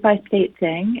state-by-state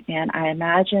thing, and I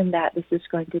imagine that this is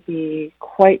going to be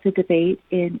quite the debate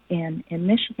in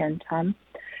Michigan, Tom.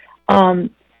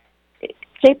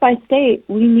 State by state,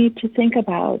 we need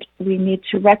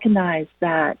to recognize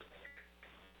that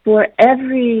for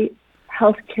every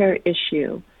healthcare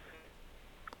issue,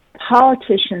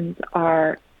 politicians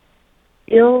are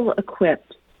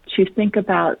ill-equipped to think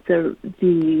about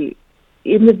the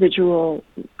individual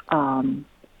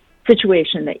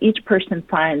situation that each person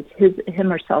finds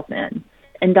him or herself in.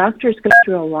 And doctors go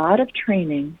through a lot of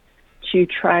training to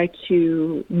try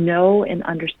to know and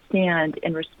understand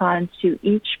and respond to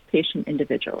each patient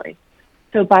individually.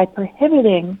 So by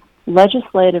prohibiting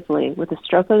legislatively, with a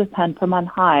stroke of the pen from on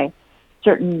high,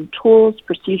 certain tools,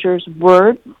 procedures,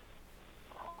 words,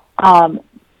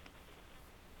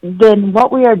 then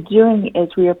what we are doing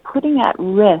is we are putting at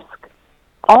risk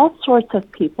all sorts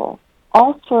of people,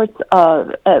 all sorts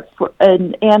of,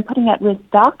 and putting at risk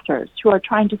doctors who are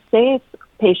trying to save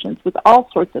patients with all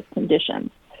sorts of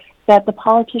conditions that the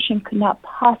politician could not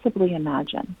possibly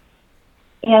imagine.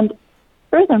 And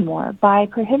furthermore, by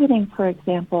prohibiting, for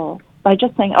example, by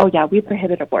just saying, oh yeah, we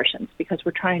prohibit abortions because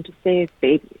we're trying to save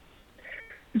babies,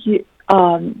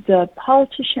 the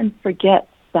politician forgets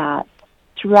that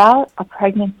throughout a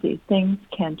pregnancy, things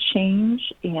can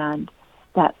change, and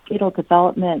that fetal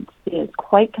development is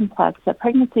quite complex, that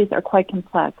pregnancies are quite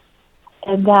complex,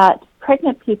 and that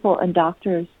pregnant people and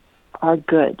doctors are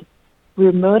good.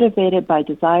 We're motivated by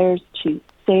desires to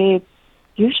save,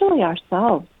 usually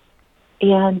ourselves,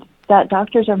 and that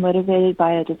doctors are motivated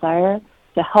by a desire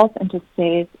to help and to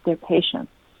save their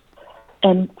patients.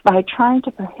 And by trying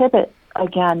to prohibit,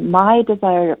 again, my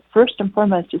desire, first and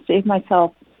foremost, to save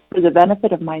myself for the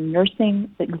benefit of my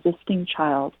nursing the existing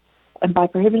child, and by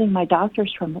prohibiting my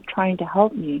doctors from trying to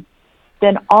help me,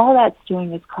 then all that's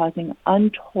doing is causing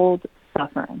untold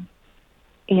suffering.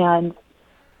 And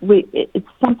it's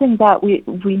something that we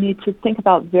need to think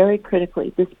about very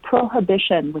critically. This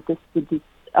prohibition with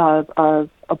of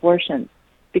abortion,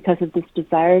 because of this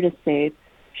desire to save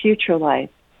future life,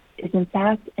 is in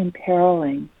fact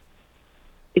imperiling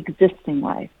existing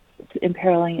life. It's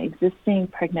imperiling existing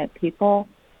pregnant people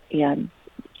and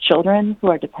children who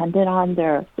are dependent on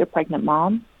their pregnant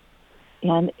mom.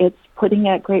 And it's putting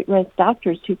at great risk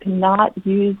doctors who cannot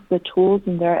use the tools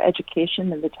in their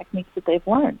education and the techniques that they've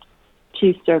learned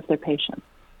to serve their patients.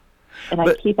 And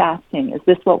I keep asking, is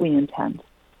this what we intend?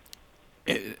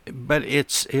 But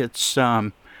it's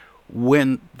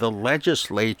when the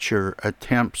legislature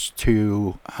attempts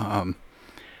to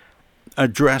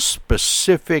address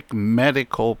specific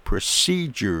medical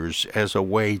procedures as a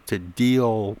way to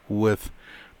deal with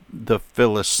the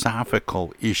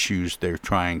philosophical issues they're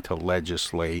trying to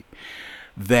legislate,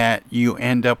 that you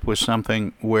end up with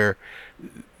something where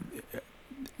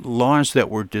laws that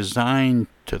were designed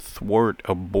to thwart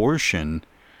abortion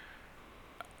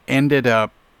ended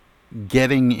up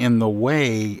getting in the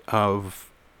way of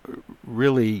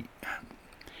really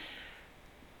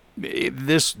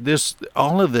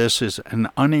all of this is an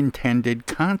unintended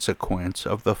consequence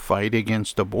of the fight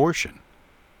against abortion.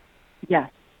 Yes.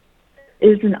 It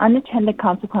is an unintended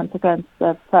consequence of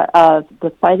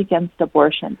the fight against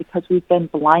abortion because we've been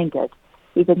blinded.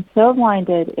 We've been so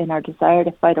blinded in our desire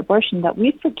to fight abortion that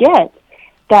we forget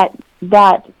that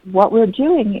what we're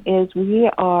doing is we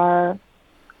are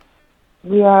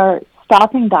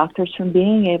stopping doctors from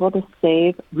being able to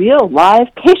save real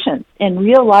live patients in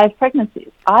real live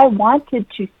pregnancies. I wanted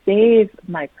to save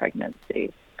my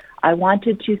pregnancy. I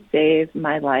wanted to save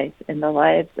my life and the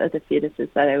lives of the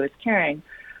fetuses that I was carrying.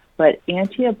 But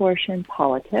anti-abortion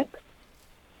politics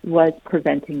was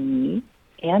preventing me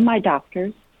and my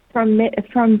doctors from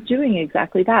doing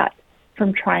exactly that,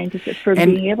 from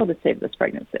being able to save this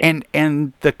pregnancy.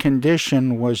 And the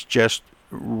condition was just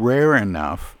rare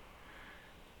enough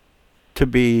to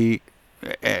be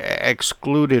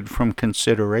excluded from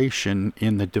consideration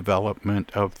in the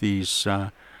development of these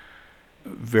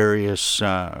various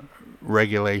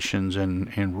regulations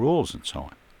and rules and so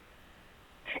on.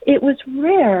 It was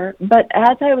rare, but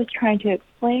as I was trying to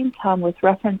explain, Tom, with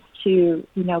reference to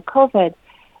COVID,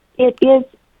 it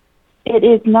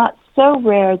is not so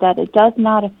rare that it does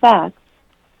not affect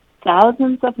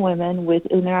thousands of women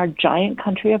within our giant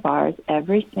country of ours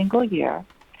every single year.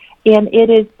 And it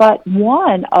is but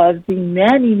one of the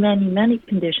many, many, many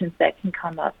conditions that can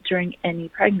come up during any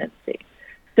pregnancy.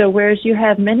 So whereas you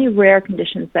have many rare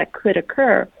conditions that could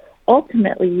occur,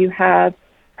 ultimately you have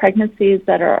pregnancies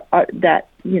that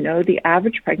the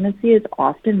average pregnancy is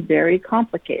often very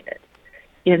complicated.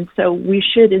 And so we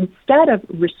should, instead of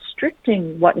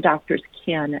restricting what doctors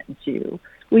can do,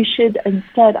 we should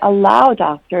instead allow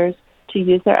doctors to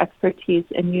use their expertise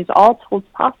and use all tools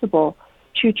possible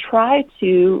to try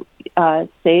to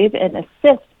save and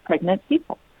assist pregnant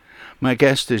people. My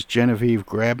guest is Genevieve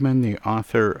Grabman, the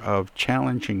author of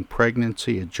Challenging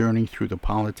Pregnancy, A Journey Through the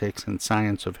Politics and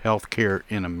Science of Healthcare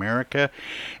in America.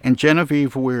 And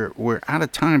Genevieve, we're out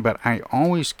of time, but I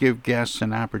always give guests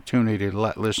an opportunity to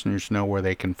let listeners know where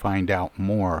they can find out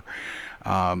more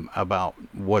about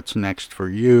what's next for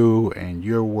you and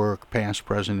your work, past,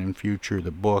 present, and future, the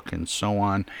book, and so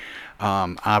on.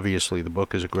 Obviously, the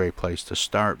book is a great place to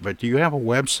start, but do you have a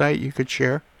website you could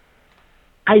share?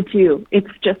 I do. It's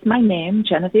just my name,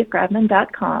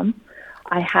 GenevieveGrabman.com.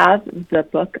 I have the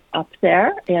book up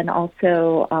there, and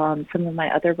also some of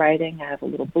my other writing. I have a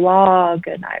little blog,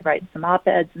 and I write some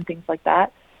op-eds and things like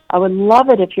that. I would love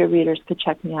it if your readers could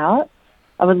check me out.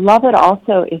 I would love it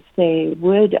also if they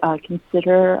would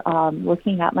consider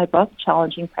looking at my book,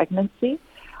 Challenging Pregnancy.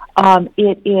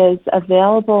 It is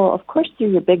available, of course,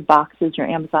 through your big boxes, your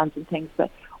Amazons and things,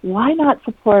 but why not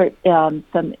support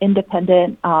some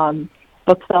independent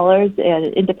booksellers and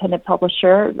an independent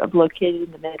publisher located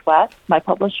in the Midwest? My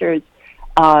publisher is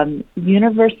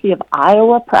University of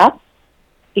Iowa Press,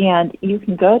 and you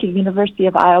can go to University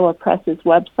of Iowa Press's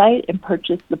website and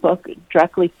purchase the book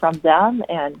directly from them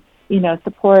and,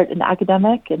 support an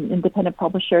academic and independent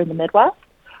publisher in the Midwest.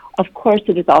 Of course,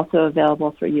 it is also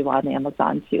available for you on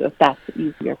Amazon, too, if that's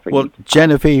easier for you. Well,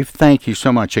 Genevieve, thank you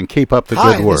so much, and keep up the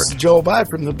good work. Hi, this is Joe By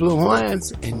from the Blue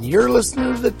Hawaiians, and you're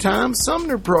listening to the Tom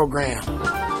Sumner Program.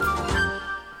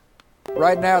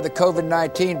 Right now, the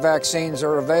COVID-19 vaccines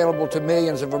are available to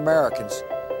millions of Americans,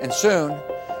 and soon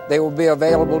they will be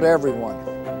available to everyone.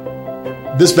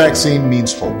 This vaccine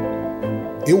means hope.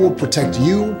 It will protect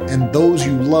you and those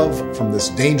you love from this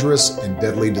dangerous and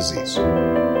deadly disease.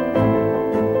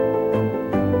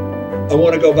 I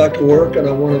want to go back to work, and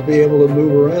I want to be able to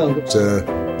move around. To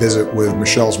visit with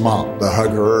Michelle's mom, to hug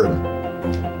her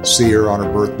and see her on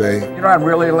her birthday. You know what I'm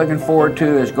really looking forward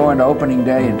to is going to opening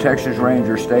day in Texas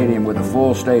Ranger Stadium with a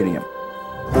full stadium.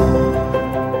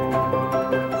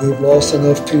 We've lost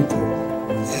enough people,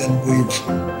 and we've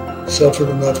suffered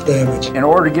enough damage. In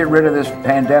order to get rid of this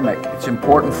pandemic, it's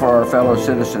important for our fellow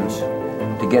citizens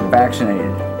to get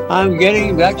vaccinated. I'm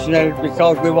getting vaccinated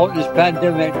because we want this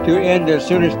pandemic to end as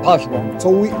soon as possible. So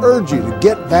we urge you to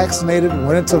get vaccinated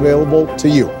when it's available to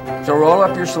you. So roll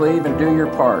up your sleeve and do your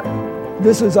part.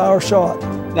 This is our shot.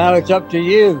 Now it's up to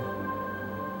you.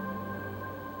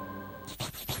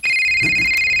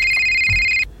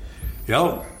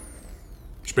 Hello.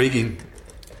 Speaking.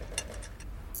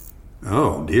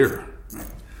 Oh, dear.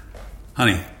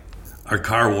 Honey, our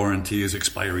car warranty is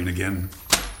expiring again.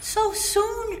 So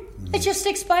soon? It just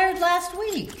expired last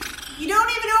week. You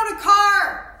don't even own a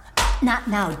car! Not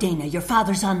now, Dana. Your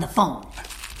father's on the phone.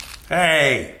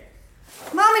 Hey!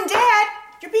 Mom and Dad,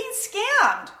 you're being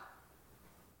scammed.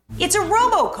 It's a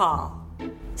robocall.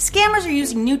 Scammers are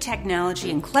using new technology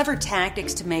and clever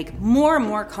tactics to make more and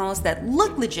more calls that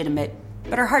look legitimate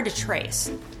but are hard to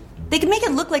trace. They can make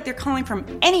it look like they're calling from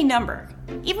any number,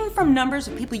 even from numbers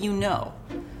of people you know.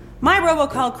 My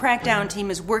robocall crackdown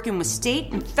team is working with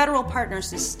state and federal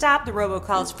partners to stop the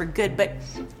robocalls for good, but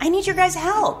I need your guys'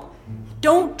 help.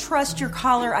 Don't trust your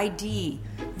caller ID.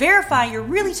 Verify you're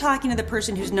really talking to the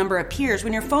person whose number appears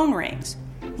when your phone rings.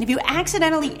 And if you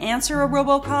accidentally answer a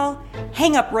robocall,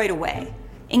 hang up right away.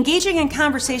 Engaging in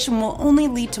conversation will only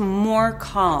lead to more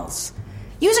calls.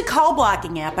 Use a call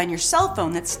blocking app on your cell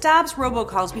phone that stops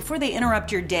robocalls before they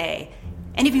interrupt your day.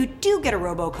 And if you do get a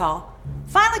robocall,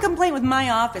 file a complaint with my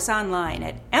office online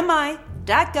at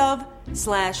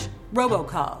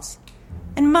mi.gov/robocalls.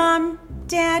 And Mom,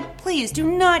 Dad, please do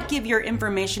not give your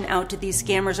information out to these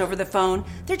scammers over the phone.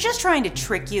 They're just trying to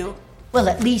trick you. Well,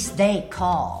 at least they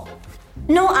call.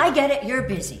 No, I get it. You're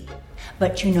busy.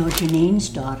 But you know Janine's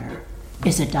daughter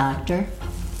is a doctor.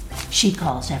 She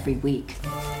calls every week.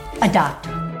 A doctor.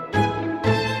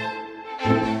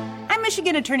 I'm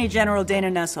Michigan Attorney General Dana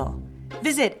Nessel.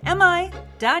 Visit mi.gov/AG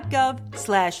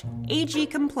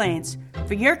complaints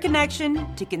for your connection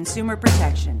to consumer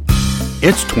protection.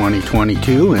 It's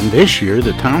 2022, and this year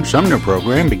the Tom Sumner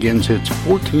program begins its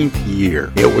 14th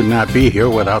year. It would not be here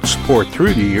without support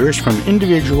through the years from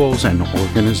individuals and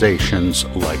organizations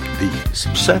like these.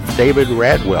 Seth David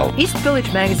Radwell, East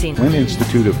Village Magazine, Flint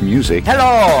Institute of Music,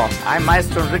 Hello, I'm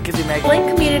Maestro Rickety Mag. Flint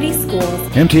Community Schools,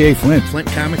 MTA Flint, Flint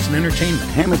Comics and Entertainment,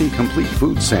 Hamady Complete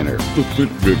Food Center, the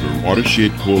Flint River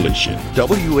Watershed Coalition,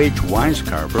 W.H.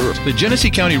 Wisecarver, the Genesee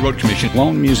County Road Commission,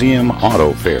 Lone Museum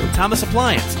Auto Fair, Thomas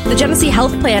Appliance, the Genesee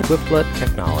Health Plan, Swiftlet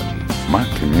Technology, Mott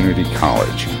Community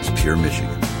College, Pure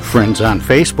Michigan. Friends on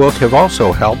Facebook have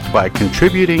also helped by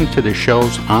contributing to the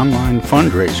show's online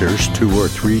fundraisers 2 or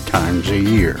 3 times a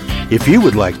year. If you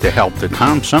would like to help the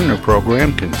Tom Sumner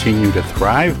program continue to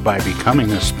thrive by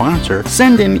becoming a sponsor,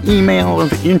 send an email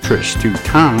of interest to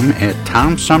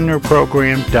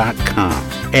tom@tomsumnerprogram.com.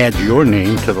 Add your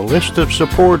name to the list of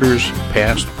supporters,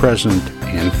 past, present,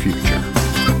 and future.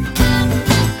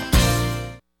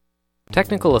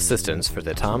 Technical assistance for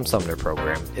the Tom Sumner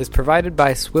program is provided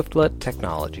by Swiftlet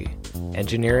Technology,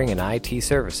 engineering and IT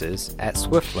services at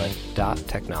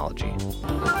swiftlet.technology.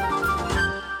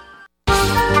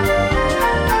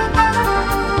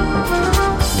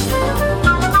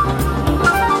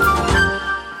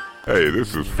 Hey,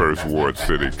 this is First Ward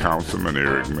City Councilman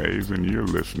Eric Mays, and you're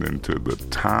listening to the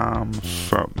Tom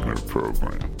Sumner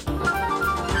program.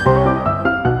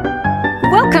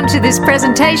 Welcome to this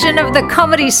presentation of the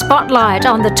Comedy Spotlight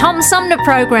on the Tom Sumner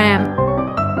program.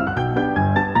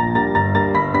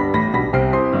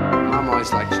 Mom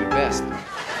always liked you best.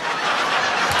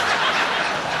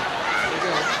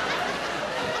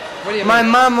 My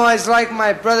mom always liked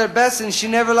my brother best, and she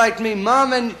never liked me.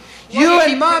 Mom and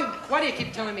Mom. Why do you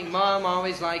keep telling me Mom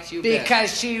always likes you best?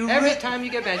 Because she. Every time you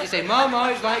get mad, you say Mom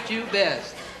always liked you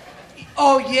best.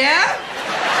 Oh yeah?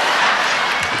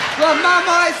 Well, Mom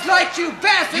always liked you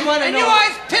best, and you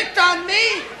always picked on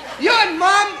me. My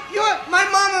mom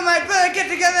and my brother get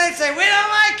together and say, we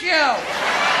don't like you.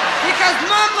 Because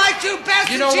Mom liked you best,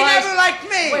 and she never liked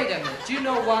me. Wait a minute. Do you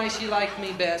know why she liked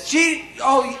me best? Would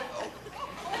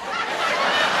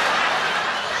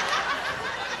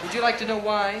you like to know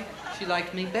why she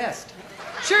liked me best?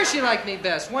 Sure, she liked me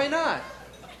best. Why not?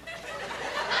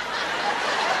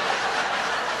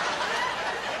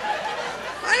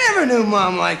 I never knew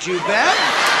Mom liked you best.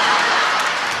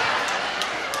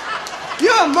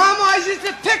 Your mom always used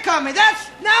to pick on me.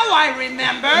 Now I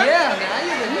remember. Yeah, now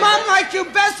you remember. Mom liked you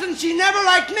best, and she never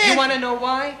liked me. You want to know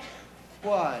why?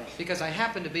 Why? Because I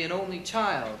happen to be an only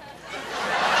child.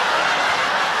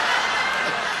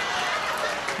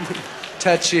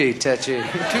 Touchy. Touche.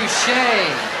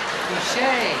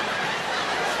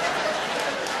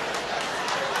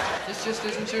 This just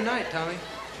isn't your night, Tommy.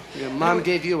 Your mom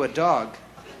gave you a dog.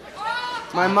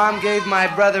 My mom gave my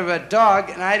brother a dog,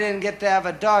 and I didn't get to have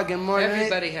a dog in more than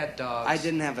Everybody had dogs. I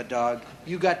didn't have a dog.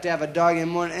 You got to have a dog in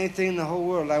more than anything in the whole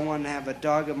world. I wanted to have a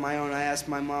dog of my own. I asked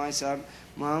my mom, I said,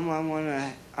 Mom, I want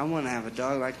to have a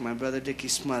dog like my brother Dickie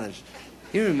Smothers.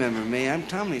 You remember me, I'm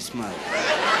Tommy Smothers.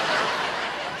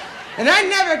 And I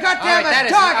never got to have a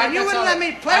dog, and you wouldn't let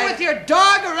me play with your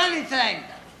dog or anything.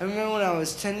 I remember when I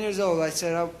was 10 years old, I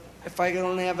said, if I could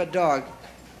only have a dog.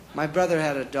 My brother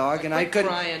had a dog, and I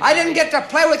couldn't. I didn't get to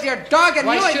play with your dog, and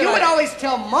you would always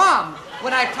tell Mom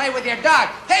when I play with your dog,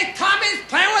 hey, Tommy's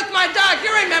playing with my dog.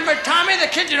 You remember Tommy, the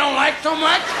kid you don't like so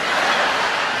much?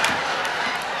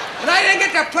 But I didn't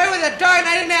get to play with a dog, and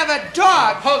I didn't have a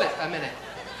dog. Hold it a minute.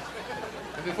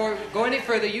 And before we go any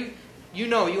further, you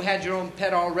know you had your own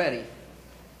pet already.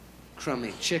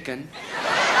 Crummy chicken.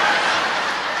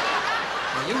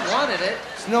 Well, you wanted it.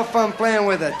 It's no fun playing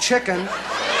with a chicken.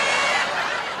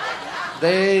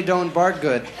 They don't bark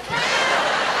good. You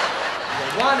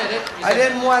wanted it. I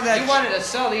didn't want that. You wanted to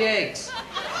sell the eggs.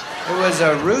 It was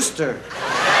a rooster.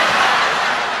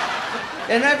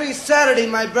 And every Saturday,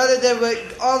 my brother,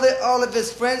 all of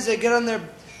his friends, they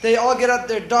all get up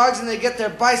their dogs and they get their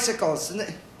bicycles. And I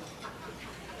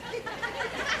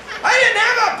didn't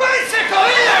have a bicycle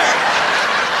either.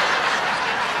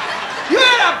 You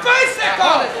had a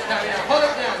bicycle. Hold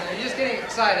it down. You're just getting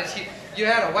excited. You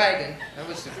had a wagon. That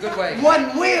was a good wagon.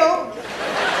 One wheel.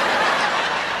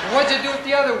 What'd you do with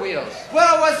the other wheels?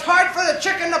 Well, it was hard for the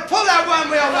chicken to pull that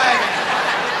one-wheel wagon.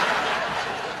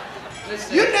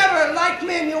 Listen. You never liked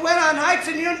me, and you went on hikes,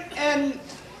 and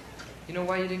You know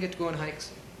why you didn't get to go on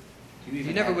hikes?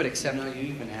 You never would accept. No, you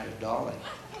even had a dolly.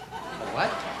 A what?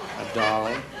 A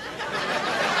dolly.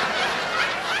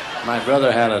 My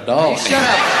brother had a dolly. You shut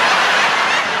up.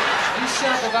 You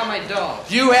shut up about my doll.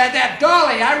 You had that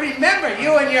dolly. I remember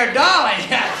you and your dolly.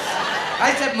 Yes.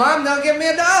 I said, Mom, don't give me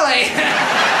a dolly.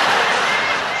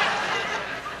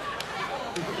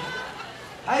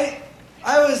 I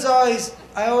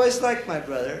always liked my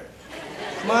brother.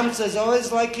 Mom says,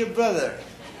 always like your brother.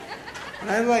 And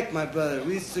I like my brother.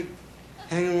 We used to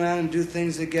hang around and do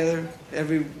things together.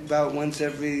 About once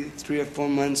every 3 or 4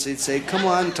 months, he'd say, come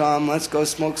on, Tom, let's go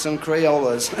smoke some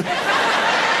Crayolas.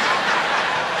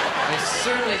 I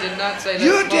certainly did not say that.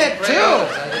 You did too.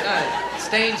 I did not. It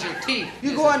stains your teeth.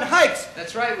 You go on hikes.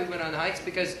 That's right, we went on hikes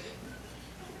because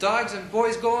dogs and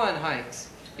boys go on hikes.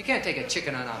 You can't take a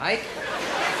chicken on a hike.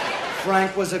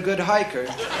 Frank was a good hiker.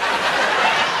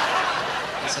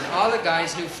 Listen, all the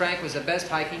guys knew Frank was the best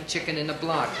hiking chicken in the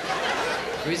block.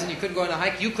 The reason you couldn't go on a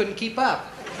hike, you couldn't keep up.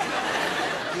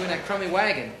 You in that crummy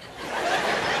wagon.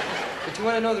 But you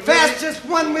want to know the real fastest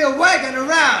one-wheel wagon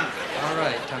around. All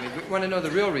right, Tommy, we want to know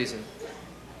the real reason.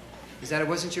 Is that it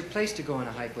wasn't your place to go on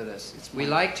a hike with us. We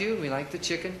liked you, and we liked the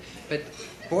chicken, but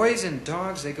boys and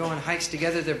dogs, they go on hikes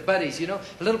together, they're buddies, you know?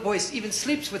 A little boy even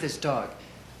sleeps with his dog.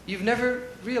 You've never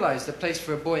realized the place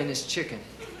for a boy in his chicken.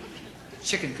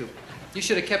 Chicken coop. You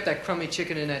should have kept that crummy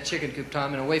chicken in that chicken coop,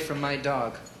 Tom, and away from my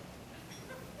dog.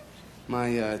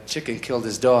 My chicken killed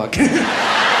his dog.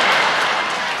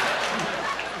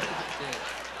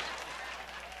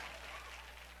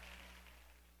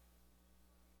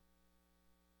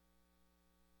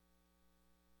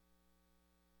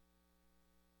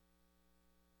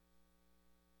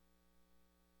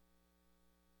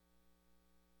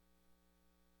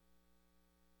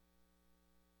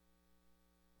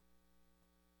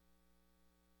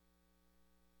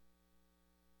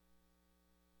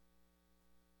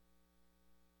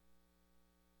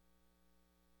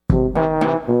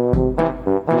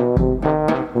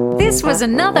 This was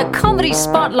another comedy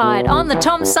spotlight on the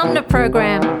Tom Sumner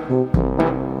Program.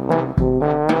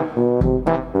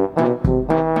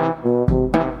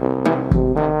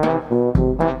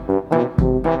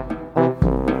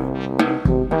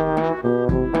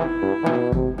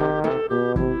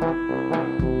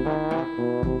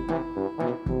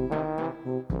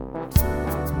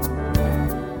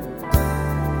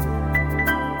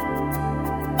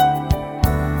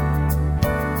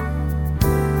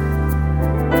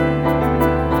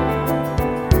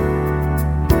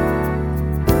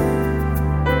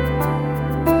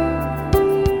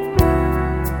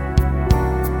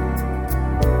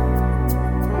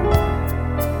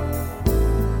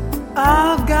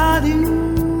 I've got you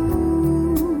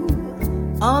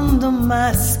under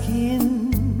my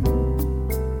skin.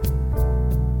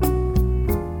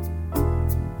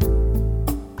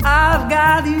 I've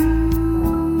got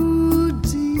you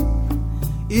deep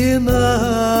in the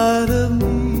heart of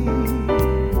me,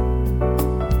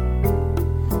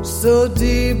 so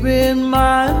deep in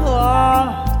my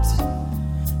heart,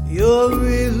 you're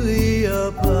really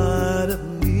a part of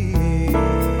me.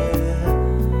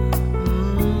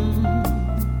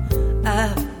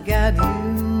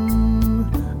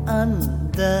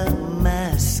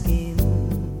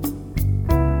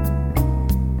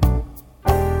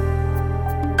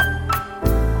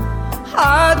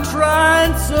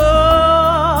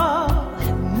 answer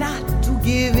not to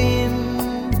give in.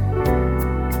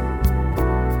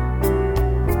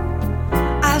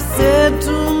 I said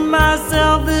to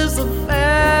myself, this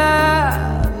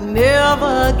affair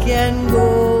never can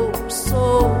go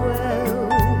so well.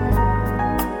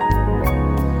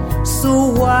 So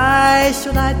why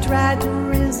should I try to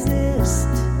resist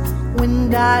when,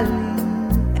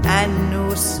 darling, I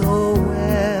know so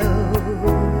well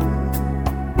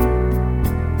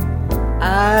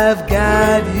I've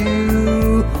got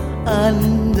you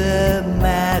under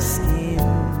my skin.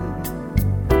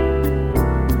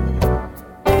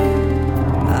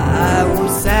 I will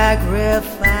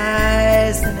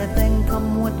sacrifice anything,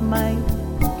 come what might,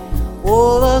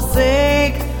 for the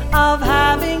sake of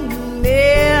having you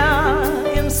near,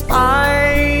 in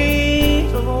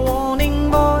spite of a warning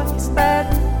voice that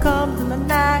comes in the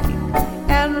night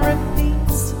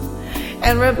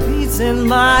and repeats in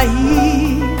my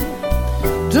ear.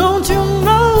 Don't you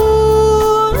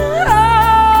know,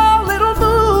 oh, little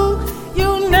fool, you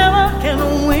never can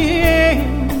win.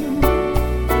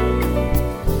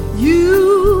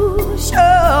 Use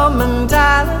your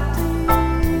mentality,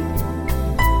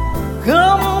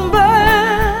 come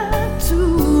back to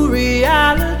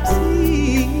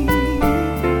reality.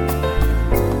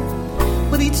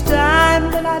 But each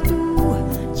time that I do,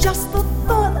 just the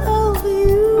thought of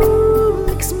you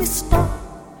makes me stop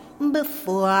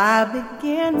before I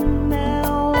begin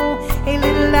now. Hey,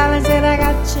 little darling, said I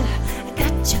got you, I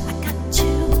got you, I got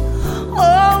you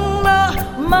on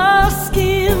my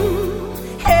skin.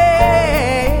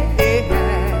 Hey, hey,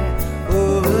 hey.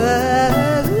 Oh,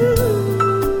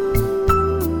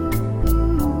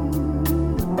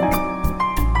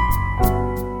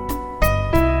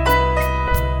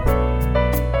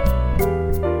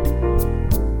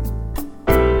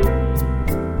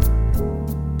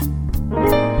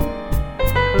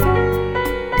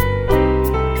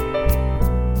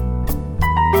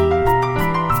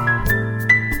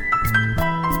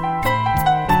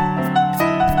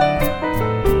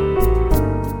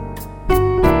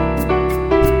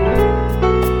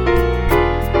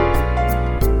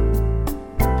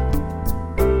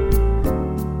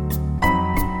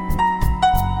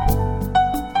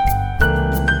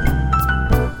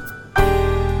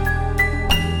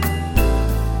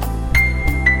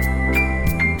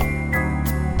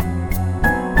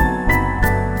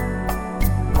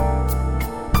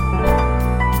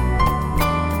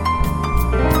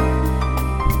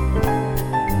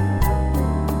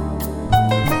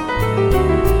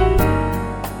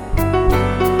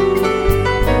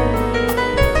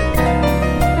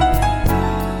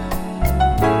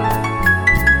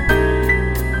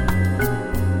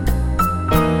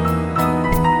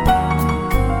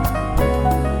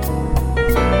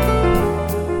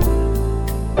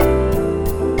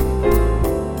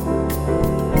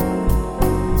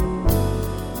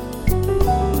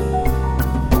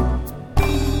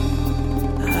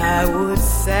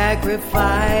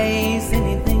 sacrifice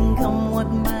anything, come what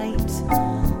might,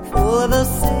 for the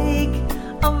sake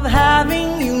of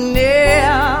having you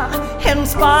near, in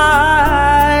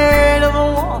spite of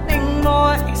a warning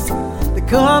voice that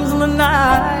comes in the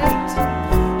night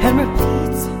and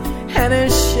repeats and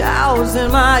it shouts in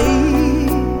my ear.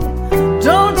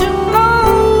 Don't you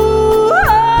know,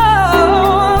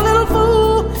 oh, little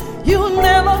fool, you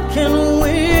never can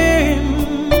win.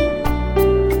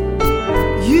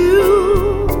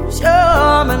 Use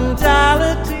your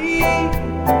mentality,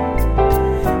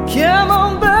 come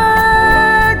on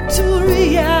back to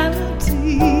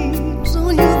reality.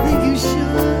 Don't you think you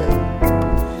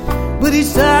should? But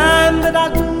each time that I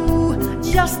do,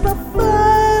 just the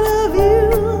thought of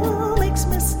you makes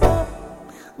me stop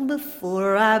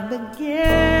before I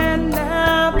begin.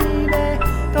 Now, baby,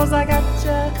 'cause I got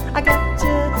you, I got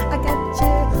you, I got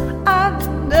you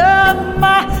under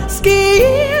my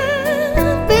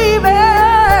skin, baby.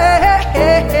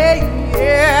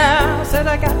 Yeah, said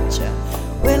I got you,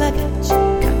 well I got you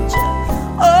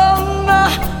under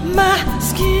my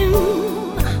skin,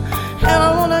 and I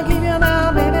wanna give you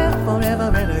now, baby, forever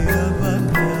and ever.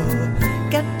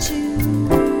 Got you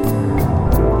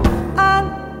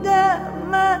under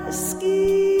my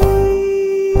skin.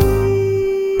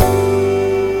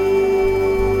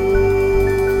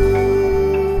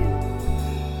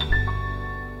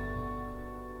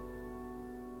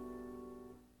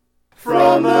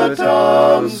 From the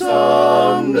Tom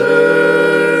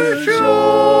Sumner Show.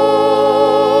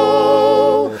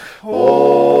 Oh,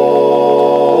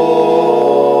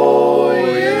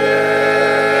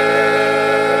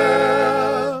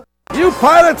 yeah. You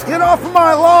pilots, get off of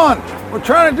my lawn. We're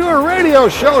trying to do a radio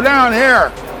show down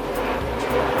here.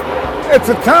 It's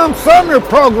a Tom Sumner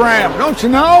program, don't you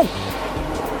know?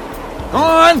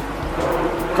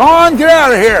 Go on, get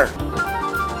out of here.